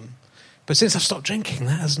about even. But since I've stopped drinking,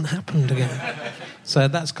 that hasn't happened again. So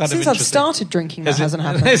that's kind of interesting. Since I've started drinking, that hasn't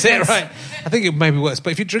happened. Is it right? I think it may be worse.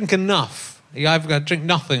 But if you drink enough. You either got to drink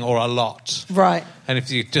nothing or a lot. Right. And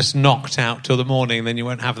if you just knocked out till the morning, then you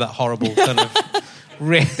won't have that horrible kind of...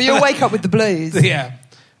 But you'll wake up with the blues. Yeah.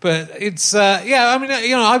 But it's... I mean,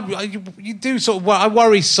 you do sort of... I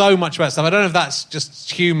worry so much about stuff. I don't know if that's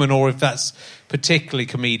just human or if that's particularly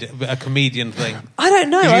a comedian thing. I don't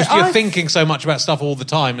know. You're thinking so much about stuff all the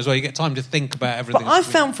time as well. You get time to think about everything. But I've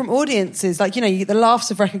found from audiences, like, you get the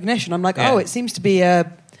laughs of recognition. I'm like, it seems to be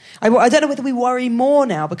a... I don't know whether we worry more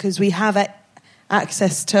now because we have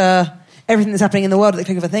access to everything that's happening in the world at the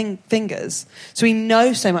click of a fingers. So we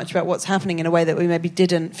know so much about what's happening in a way that we maybe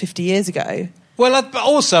didn't 50 years ago. Well, but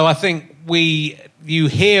also I think you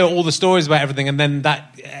hear all the stories about everything, and then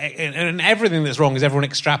and everything that's wrong is everyone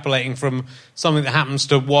extrapolating from something that happens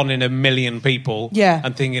to 1 in 1,000,000 people,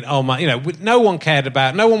 and thinking, oh my, no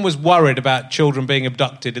one was worried about children being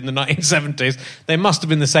abducted in the 1970s. There must have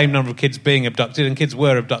been the same number of kids being abducted, and kids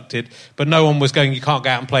were abducted, but no one was going, you can't go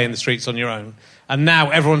out and play in the streets on your own. And now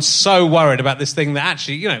everyone's so worried about this thing that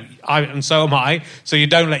actually, and so am I, so you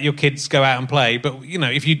don't let your kids go out and play. But,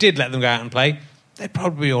 if you did let them go out and play, they'd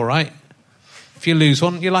probably be all right. If you lose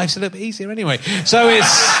one, your life's a little bit easier anyway. So it's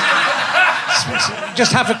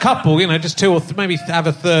just have a couple, just 2 or maybe have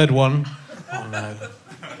a third one. Oh, no.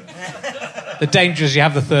 The danger is you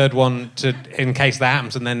have the third one in case that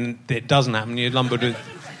happens, and then it doesn't happen. You're lumbered with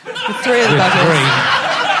 3 of the buggers.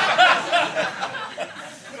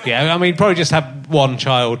 Yeah, I mean, probably just have one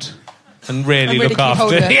child and really look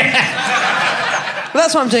after it. Yeah. Well,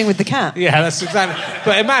 that's what I'm doing with the cat. Yeah, that's exactly...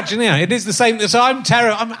 But imagine, it is the same... So I'm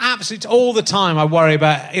absolutely... All the time I worry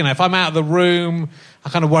about, if I'm out of the room, I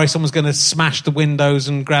kind of worry someone's going to smash the windows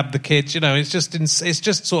and grab the kids. It's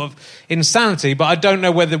just sort of insanity. But I don't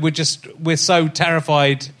know whether we're so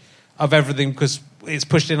terrified of everything because it's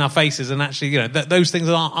pushed in our faces, and actually, those things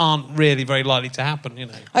aren't really very likely to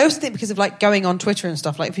happen. I also think because of going on Twitter and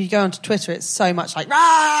stuff. Like if you go onto Twitter, it's so much like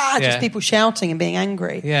rah, just people shouting and being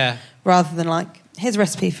angry. Yeah. Rather than here's a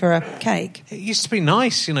recipe for a cake. It used to be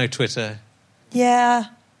nice, Twitter. Yeah.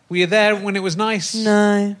 Were you there when it was nice?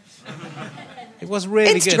 No. It was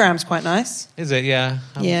really good. Instagram's quite nice. Is it? Yeah.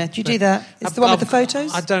 Yeah. Do you do that? It's the one with the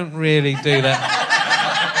photos? I don't really do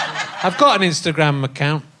that. I've got an Instagram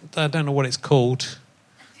account. I don't know what it's called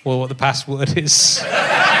or what the password is.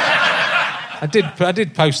 I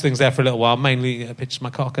did post things there for a little while, mainly pictures of my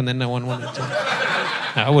cock, and then no one wanted to.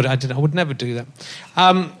 No, I would never do that.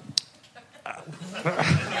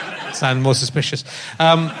 Sound more suspicious.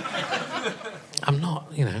 I'm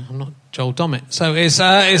not Joel Dommett, so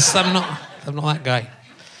I'm not that guy.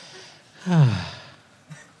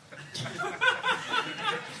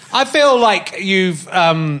 I feel like you've,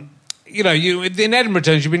 in Edinburgh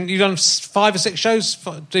terms, you've done 5 or 6 shows.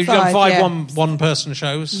 You've done 5 one-person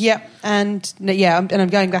shows. Yep, and I'm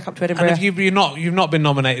going back up to Edinburgh. And you've not been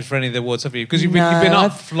nominated for any of the awards, have you? Because you've been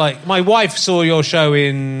up. Like my wife saw your show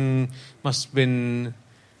in must have been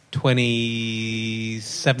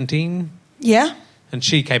 2017. Yeah. And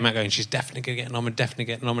she came out going, she's definitely going to get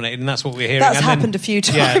nominated, and that's what we're hearing. That's happened a few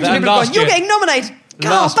times. Yeah, People have gone, you're getting nominated.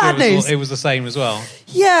 God, bad news. It was the same as well.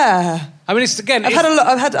 Yeah. I mean, I've had a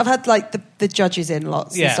lot. I've had like the judges in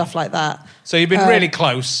lots and stuff like that. So you've been really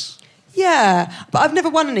close. Yeah, but I've never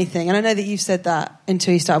won anything, and I know that you've said that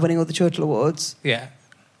until you started winning all the Chortle Awards. Yeah.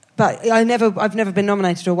 But I've never been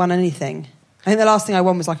nominated or won anything. I think the last thing I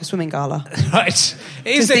won was like a swimming gala. Right.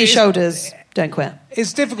 These shoulders don't quit.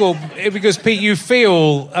 It's difficult because, Pete, you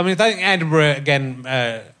feel... I mean, I think Edinburgh, again,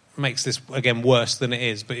 makes this, again, worse than it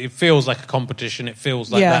is, but it feels like a competition. It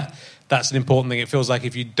feels like that's an important thing. It feels like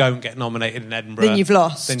if you don't get nominated in Edinburgh... Then you've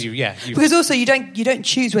lost. Then because also you don't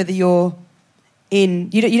choose whether you're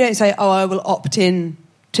in... You don't say, I will opt in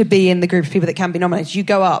to be in the group of people that can be nominated. You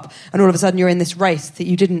go up and all of a sudden you're in this race that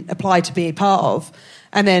you didn't apply to be a part of.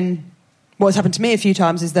 And then what's happened to me a few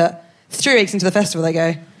times is that 3 weeks into the festival they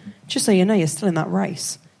go... Just so you know, you're still in that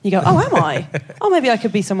race. You go, oh, am I? Oh, maybe I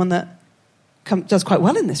could be someone that does quite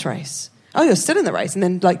well in this race. Oh, you're still in the race. And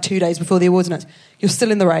then, like 2 days before the awards night, you're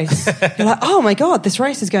still in the race. You're like, oh, my God, this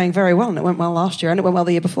race is going very well. And it went well last year and it went well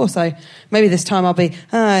the year before. So maybe this time I'll be,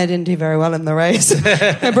 I didn't do very well in the race.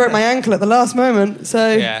 I broke my ankle at the last moment.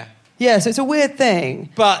 So, yeah, so it's a weird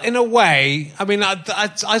thing. But in a way, I mean,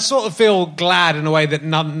 I sort of feel glad in a way that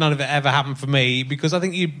none of it ever happened for me, because I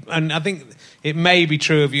think it may be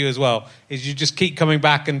true of you as well, is you just keep coming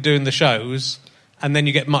back and doing the shows, and then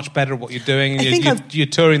you get much better at what you're doing, and you're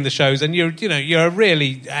touring the shows, and you're a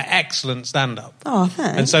really excellent stand-up. Oh,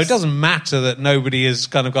 thanks. And so it doesn't matter that nobody has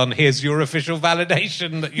kind of gone, here's your official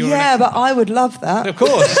validation that you're... Yeah, but I would love that. Of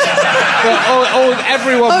course. But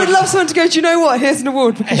everyone... I would love someone to go, do you know what, here's an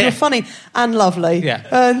award, because you're funny and lovely. Yeah.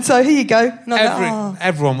 And so here you go. And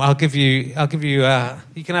everyone, I'll give you, you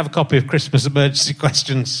can have a copy of Christmas Emergency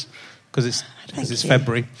Questions, because it's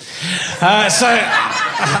February.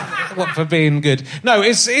 What for being good? No,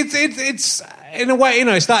 it's in a way,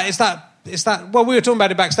 it's that. Well, we were talking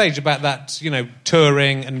about it backstage about that,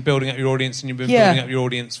 touring and building up your audience, and you've been building up your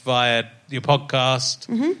audience via your podcast,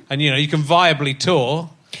 and you can viably tour.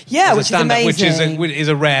 Yeah, which is amazing. Which is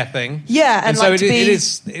a rare thing. Yeah, and so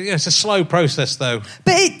it's a slow process though.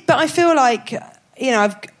 But I feel like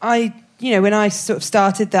when I sort of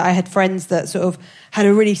started that, I had friends that sort of had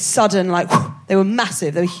a really sudden, they were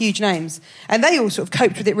massive, they were huge names. And they all sort of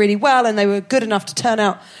coped with it really well, and they were good enough to turn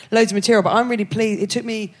out loads of material. But I'm really pleased. It took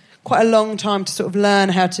me quite a long time to sort of learn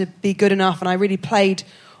how to be good enough, and I really played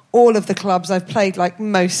all of the clubs. I've played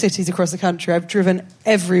most cities across the country. I've driven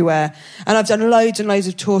everywhere. And I've done loads and loads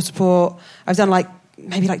of tour support. I've done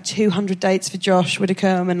maybe 200 dates for Josh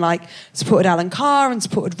Widdicombe, and supported Alan Carr and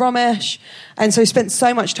supported Ramesh, and so spent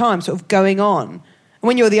so much time sort of going on. And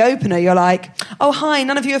when you're the opener, you're like, oh hi,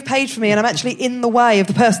 none of you have paid for me, and I'm actually in the way of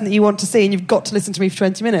the person that you want to see, and you've got to listen to me for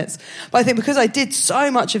 20 minutes. But I think because I did so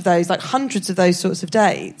much of those, hundreds of those sorts of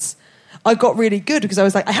dates, I got really good, because I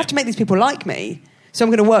was like, I have to make these people like me, so I'm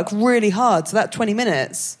going to work really hard. So that 20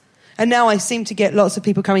 minutes. And now I seem to get lots of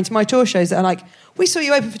people coming to my tour shows that are like, we saw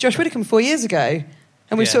you open for Josh Widdicombe 4 years ago,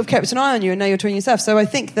 and we've sort of kept an eye on you, and now you're touring yourself. So I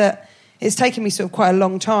think that it's taken me sort of quite a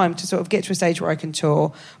long time to sort of get to a stage where I can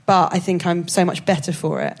tour, but I think I'm so much better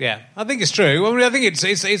for it. Yeah, I think it's true. I mean, I think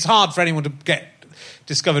it's hard for anyone to get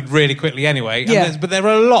discovered really quickly anyway. But there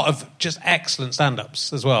are a lot of just excellent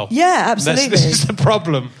stand-ups as well. Yeah, absolutely. This is the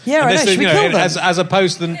problem. Yeah, I know. Should we kill them? As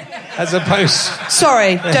opposed...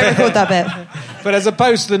 Sorry, don't record that bit. But as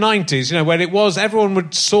opposed to the 90s, when it was, everyone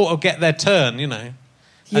would sort of get their turn, And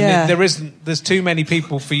there's too many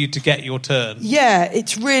people for you to get your turn. Yeah, it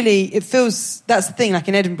feels, that's the thing,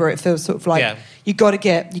 in Edinburgh, it feels sort of like you got to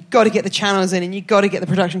get the channels in, and you got to get the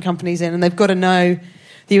production companies in, and they've got to know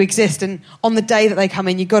that you exist, and on the day that they come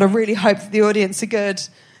in, you've got to really hope that the audience are good.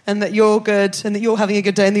 and that you're good and that you're having a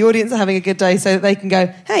good day and the audience are having a good day, so that they can go,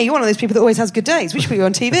 hey, you're one of those people that always has good days. We should put you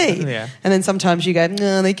on TV. Yeah. And then sometimes you go,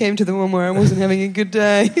 no, they came to the one where I wasn't having a good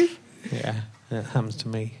day. Yeah, that happens to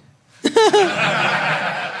me.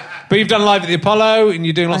 But you've done Live at the Apollo, and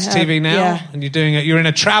you're doing lots of TV now, yeah. and you're in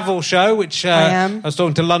a travel show, which I am. I was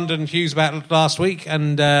talking to London Hughes about last week,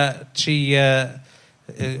 and she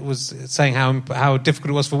was saying how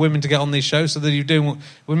difficult it was for women to get on these shows. So that you're doing,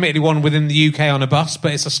 admittedly, one within the UK on a bus,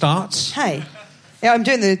 but it's a start. Hey, yeah, I'm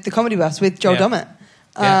doing the comedy bus with Joel Dommett.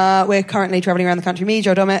 We're currently travelling around the country. Me,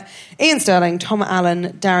 Joel Dommett, Ian Sterling, Tom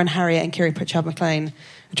Allen, Darren Harriott, and Kiri Pritchard-McLean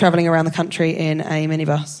are travelling around the country in a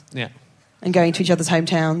minibus. Yeah. And going to each other's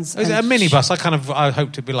hometowns. Is it a minibus? I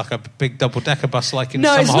hoped it'd be like a big double-decker bus, like in No,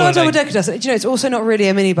 summer it's holiday. not a double-decker bus. Do you know, it's also not really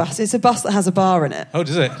a minibus. It's a bus that has a bar in it. Oh,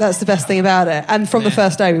 does it? That's the best thing about it. And from the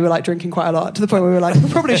first day, we were like drinking quite a lot, to the point where we were like, we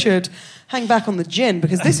probably should hang back on the gin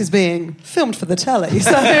because this is being filmed for the telly.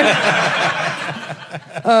 So,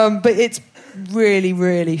 but it's really,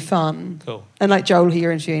 really fun. Cool. And like Joel, who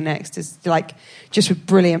you're interviewing next, is like just with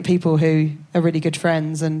brilliant people who are really good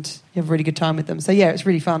friends and you have a really good time with them. So yeah, it's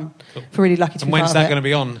really fun. Cool. We're really lucky to And be when's part that of going to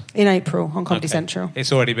be on? In April on Comedy Okay. Central.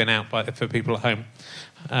 It's already been out for people at home.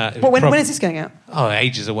 When is this going out? Oh,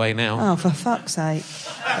 ages away now. Oh, for fuck's sake.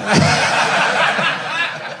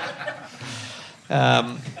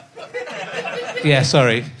 Yeah,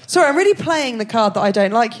 sorry. Sorry, I'm really playing the card that I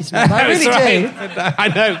don't like you tonight. I really do.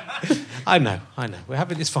 I know. We're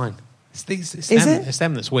having it's fine. It's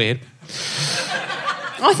them that's weird.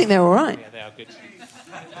 I think they're all right. Yeah, they are good.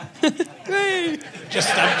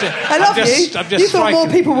 I love you. You thought more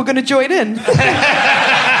people were going to join in.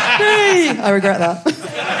 I regret that.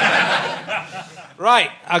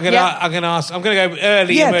 Right, I'm going to go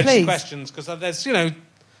early emergency questions because there's,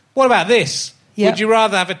 what about this? Yep. Would you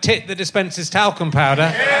rather have a tit that dispenses talcum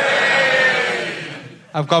powder?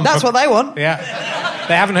 That's what they want. Yeah.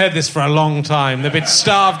 They haven't heard this for a long time. They've been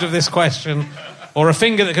starved of this question. Or a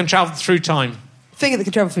finger that can travel through time. Finger that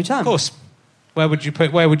can travel through time? Of course. Where would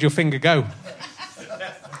your finger go?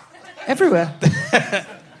 Everywhere.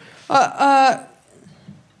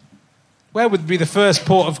 Where would be the first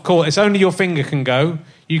port of call? It's only your finger can go.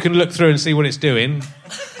 You can look through and see what it's doing.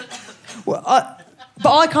 Well,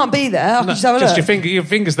 but I can't be there. I can just have a look. Your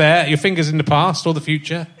finger's there. Your finger's in the past or the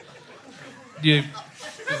future. There's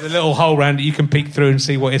a little hole round it you can peek through and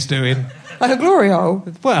see what it's doing. Like a glory hole?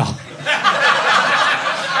 Well,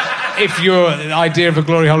 if your idea of a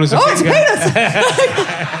glory hole is a finger. It's a penis!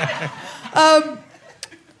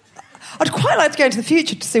 I'd quite like to go into the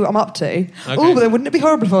future to see what I'm up to. Okay. Oh, but then wouldn't it be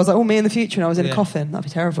horrible if I was like, me in the future and I was in a coffin? That'd be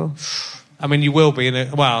terrible. I mean, you will be in a...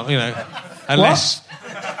 Well, unless...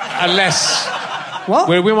 What?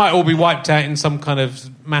 We might all be wiped out in some kind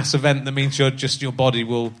of mass event that means your body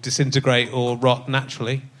will disintegrate or rot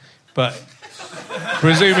naturally. But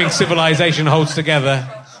presuming civilization holds together...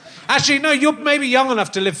 Actually, no, you're maybe young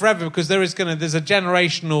enough to live forever because there's a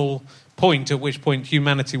generational point at which point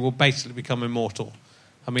humanity will basically become immortal.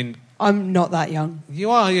 I mean... I'm not that young.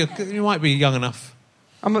 You are. You might be young enough.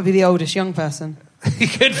 I might be the oldest young person. You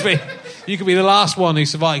could be. You could be the last one who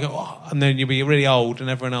survived, and then you'll be really old and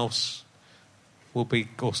everyone else will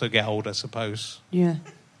also get old, I suppose. Yeah.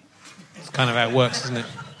 It's kind of how it works, isn't it?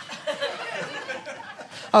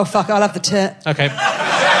 Oh, fuck, I'll have the tit. Okay.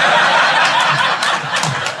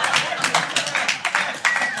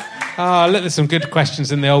 Look, there's some good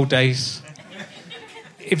questions in the old days.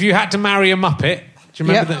 If you had to marry a Muppet, do you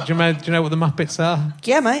remember that? Do you know what the Muppets are?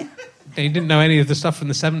 Yeah, mate. You didn't know any of the stuff from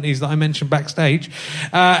the 70s that I mentioned backstage.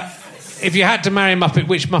 If you had to marry a Muppet,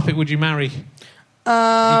 which Muppet would you marry? You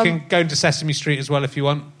can go into Sesame Street as well if you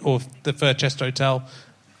want, or the Furchester Hotel,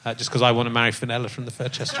 just because I want to marry Fenella from the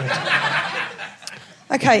Furchester Hotel.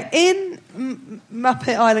 Okay, in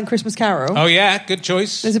Muppet Island Christmas Carol... Oh, yeah, good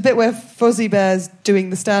choice. There's a bit where Fozzie Bear's doing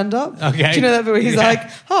the stand-up. Okay. Do you know that bit where he's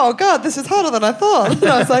like, oh, God, this is harder than I thought? And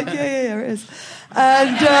I was like, yeah, it is.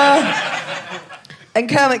 And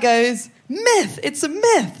Kermit goes, myth, it's a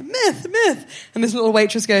myth. And this little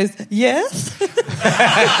waitress goes, yes?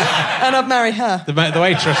 And I'd marry her. The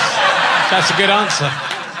waitress. That's a good answer.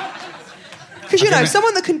 Because,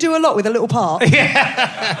 someone that can do a lot with a little part.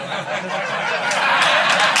 Yeah.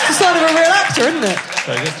 It's the sign of a real actor, isn't it?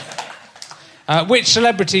 Very good. Which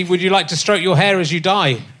celebrity would you like to stroke your hair as you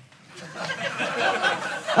die?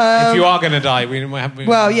 If you are going to die, we haven't went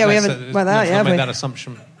that yet, have we? Made that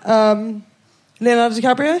assumption. Leonardo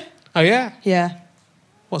DiCaprio? Oh yeah. Yeah.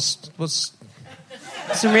 What's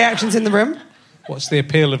some reactions in the room? What's the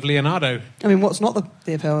appeal of Leonardo? I mean, what's not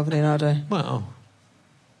the appeal of Leonardo? Well,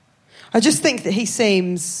 I just think that he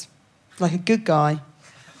seems like a good guy.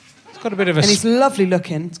 got a bit of a... And he's lovely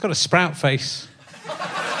looking. It's got a sprout face.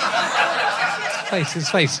 His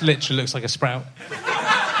face literally looks like a sprout.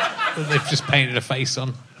 They've just painted a face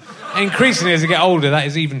on. And increasingly, as he gets older, that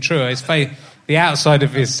is even truer. His face, the outside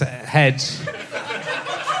of his head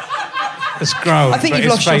has grown. I think you've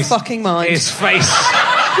lost your fucking mind. His face...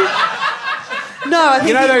 No, I think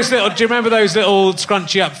you know those little... Do you remember those little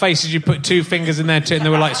scrunchy-up faces? You put 2 fingers in there, and they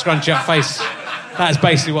were like scrunchy-up face. That's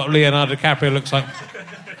basically what Leonardo DiCaprio looks like.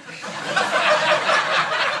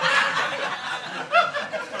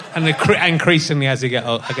 And increasingly as he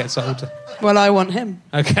gets older. Well, I want him.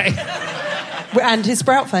 Okay. And his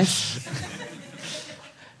sprout face.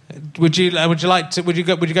 Would you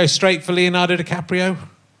go straight for Leonardo DiCaprio?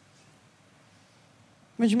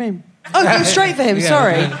 What do you mean? Oh, go straight for him. Yeah,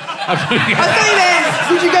 sorry. yeah. I thought you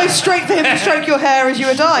meant, would you go straight for him to stroke your hair as you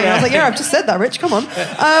were dying? I was like, yeah, I've just said that, Rich. Come on.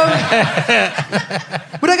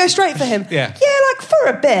 Would I go straight for him? Yeah. Yeah, like for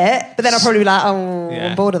a bit, but then I'll probably be like, oh,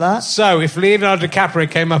 I'm bored of that. So, if Leonardo DiCaprio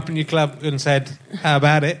came up in your club and said, "How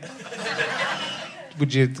about it?"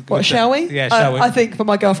 Would you? What, shall we? Yeah, shall we? I think for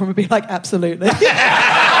my girlfriend would be like, absolutely. No,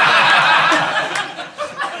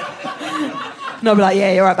 I'd be like,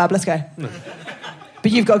 yeah, you're right, Bab, let's go. No. But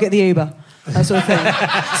you've got to get the Uber, that sort of thing.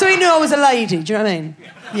 So he knew I was a lady, do you know what I mean?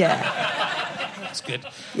 Yeah. That's good.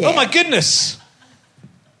 Yeah. Oh my goodness!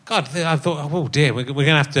 God, I thought, oh dear, we're going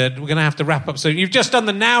to have to wrap up soon. You've just done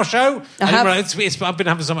the Now show. I have. I've been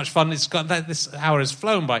having so much fun. This hour has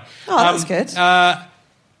flown by. Oh, that's good. So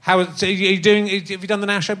are you doing? Have you done the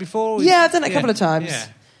Now show before? Yeah, I've done it a couple of times. Yeah.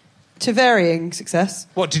 To varying success.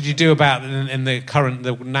 What did you do about in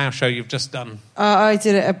the Now show you've just done? I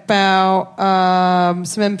did it about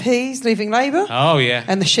some MPs leaving Labour. Oh, yeah.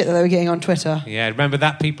 And the shit that they were getting on Twitter. Yeah, remember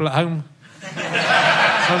that, people at home?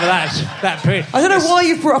 Remember that period? I don't know why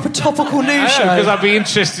you've brought up a topical news show. Because I'd be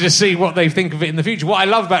interested to see what they think of it in the future. What I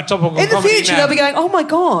love about topical comedy in the future, they'll be going, oh my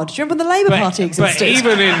God, do you remember when the Labour Party existed? But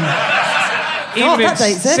even in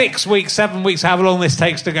 6 weeks, 7 weeks, however long this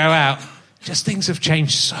takes to go out, just things have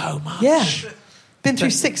changed so much. Yeah. Been through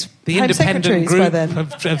 6 the Home independent Secretaries group by then.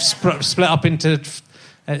 have split up into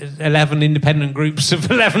 11 independent groups of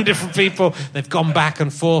 11 different people. They've gone back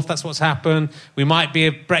and forth. That's what's happened. We might be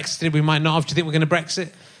a Brexit, we might not have. Do you think we're going to Brexit?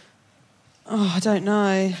 Oh, I don't know.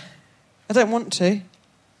 I don't want to.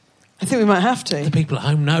 I think we might have to. The people at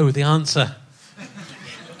home know the answer.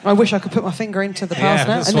 I wish I could put my finger into the past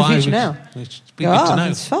now, and the future now. It'd be good to know.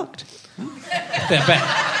 It's fucked.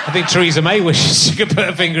 I think Theresa May wishes she could put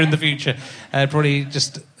her finger in the future. Probably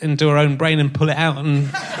just into her own brain and pull it out. And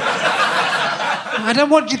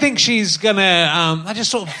what do you think she's going to... I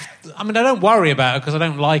don't worry about her because I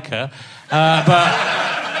don't like her.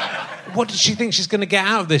 But what does she think she's going to get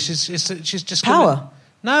out of this? She's just power?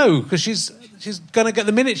 No, because she's going to get...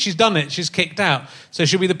 The minute she's done it, she's kicked out. So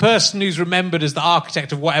she'll be the person who's remembered as the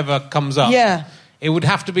architect of whatever comes up. Yeah. It would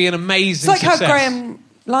have to be an amazing success. It's like how Graham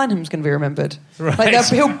Lineham's going to be remembered. Right. Like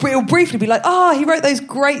he'll briefly be like, he wrote those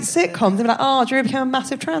great sitcoms. And be like, Drew became a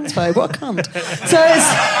massive transphobe. What a cunt.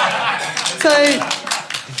 so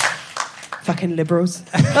fucking liberals.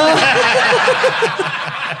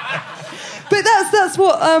 But that's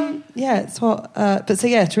what, it's what,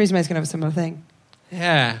 Theresa May's going to have a similar thing.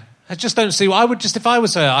 Yeah. I just don't see, if I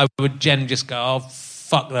was her, I would just go,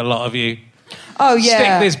 fuck the lot of you. Oh,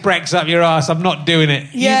 yeah. Stick this Brex up your ass. I'm not doing it.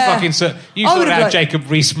 Yeah. You sorted out Jacob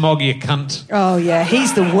Rees-Mogg, you cunt. Oh, yeah.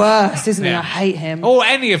 He's the worst, isn't he? I hate him. Or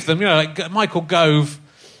any of them. Like Michael Gove,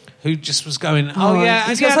 who just was going, he's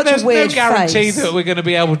got such there's a weird no guarantee face. that we're going to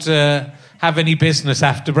be able to have any business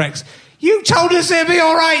after Brex. You told us it'd be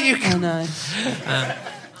all right. You. I know.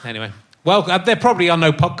 Anyway. Well, there probably are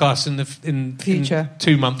no podcasts in the future. In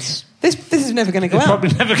 2 months. This is never going to go out. It's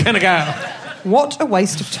probably never going to go out. What a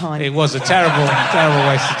waste of time. It was a terrible, terrible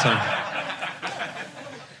waste of time.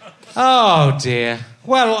 Oh dear.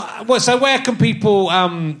 Well, so where can people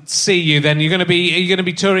see you then? Are you going to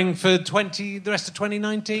be touring for the rest of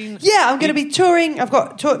 2019? Yeah, I'm going to be touring. I've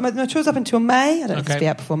got my tours up until May. I don't know if it'll be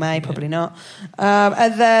out before May. Probably not.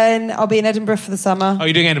 And then I'll be in Edinburgh for the summer. Oh,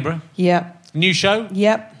 you're doing Edinburgh? Yeah. New show?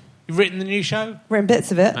 Yep. You've written the new show? Written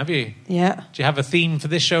bits of it. Have you? Yeah. Do you have a theme for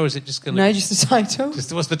this show, or is it just going to... No, just the title.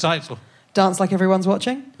 What's the title? Dance Like Everyone's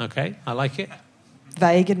Watching. Okay, I like it.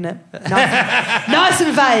 Vague, isn't it? Nice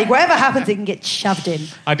and vague. Whatever happens, it can get shoved in.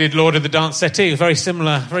 I did Lord of the Dance Settee. It was very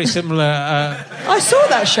similar. I saw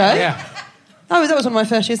that show. Yeah. That was one of my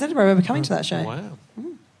first years in Edinburgh. I remember coming to that show. Wow.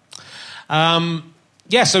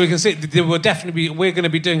 Yeah, so we can see we're going to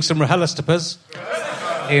be doing some RHLSTPs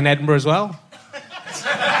in Edinburgh as well.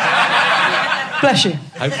 Bless you.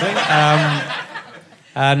 Hopefully.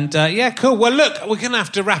 And cool. Well, look, we're going to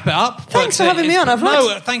have to wrap it up. Thanks for having me on.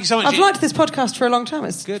 Thank you so much. I've liked this podcast for a long time.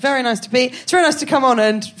 It's very nice to be. It's very nice to come on,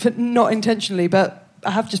 and not intentionally, but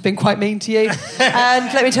I have just been quite mean to you.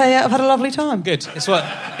 And let me tell you, I've had a lovely time. Good. It's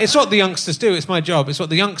what the youngsters do. It's my job. It's what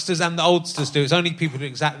the youngsters and the oldsters do. It's only people who are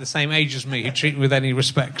exactly the same age as me who treat me with any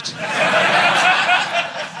respect. Well,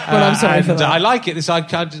 I'm sorry for that. I like it.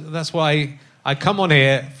 That's why I come on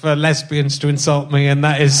here for lesbians to insult me, and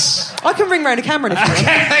that is... I can ring round a camera if you want.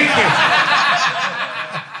 Thank you.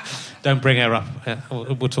 Don't bring her up.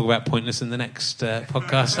 We'll talk about pointless in the next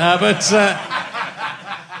podcast.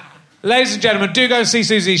 Ladies and gentlemen, do go and see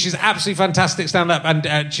Suzi. She's absolutely fantastic stand-up,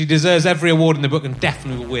 and she deserves every award in the book and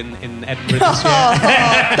definitely will win in Edinburgh this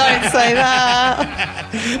year. Don't say that.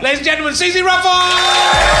 Ladies and gentlemen, Suzi Ruffell!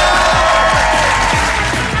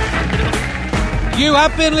 You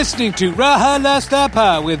have been listening to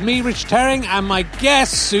RHLSTP with me, Rich Terring, and my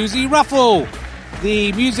guest, Suzi Ruffell.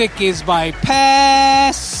 The music is by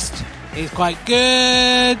Pest. It's quite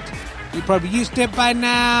good. You're probably used to it by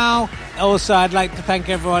now. Also, I'd like to thank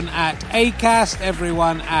everyone at Acast,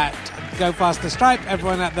 everyone at Go Faster Stripe,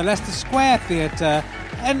 everyone at the Leicester Square Theatre,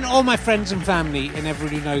 and all my friends and family, and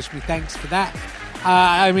everyone who knows me. Thanks for that.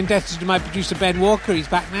 I'm indebted to my producer, Ben Walker. He's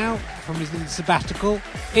back now from his little sabbatical.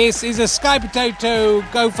 This is a Sky Potato,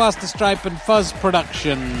 Go Faster Stripe and Fuzz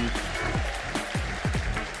production.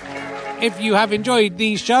 If you have enjoyed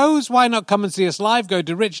these shows, why not come and see us live? Go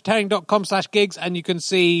to richterring.com/gigs and you can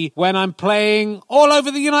see when I'm playing all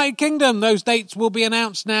over the United Kingdom. Those dates will be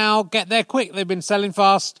announced now. Get there quick. They've been selling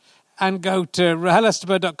fast. And go to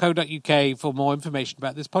rhlstp.co.uk for more information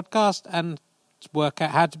about this podcast and work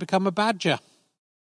out how to become a badger.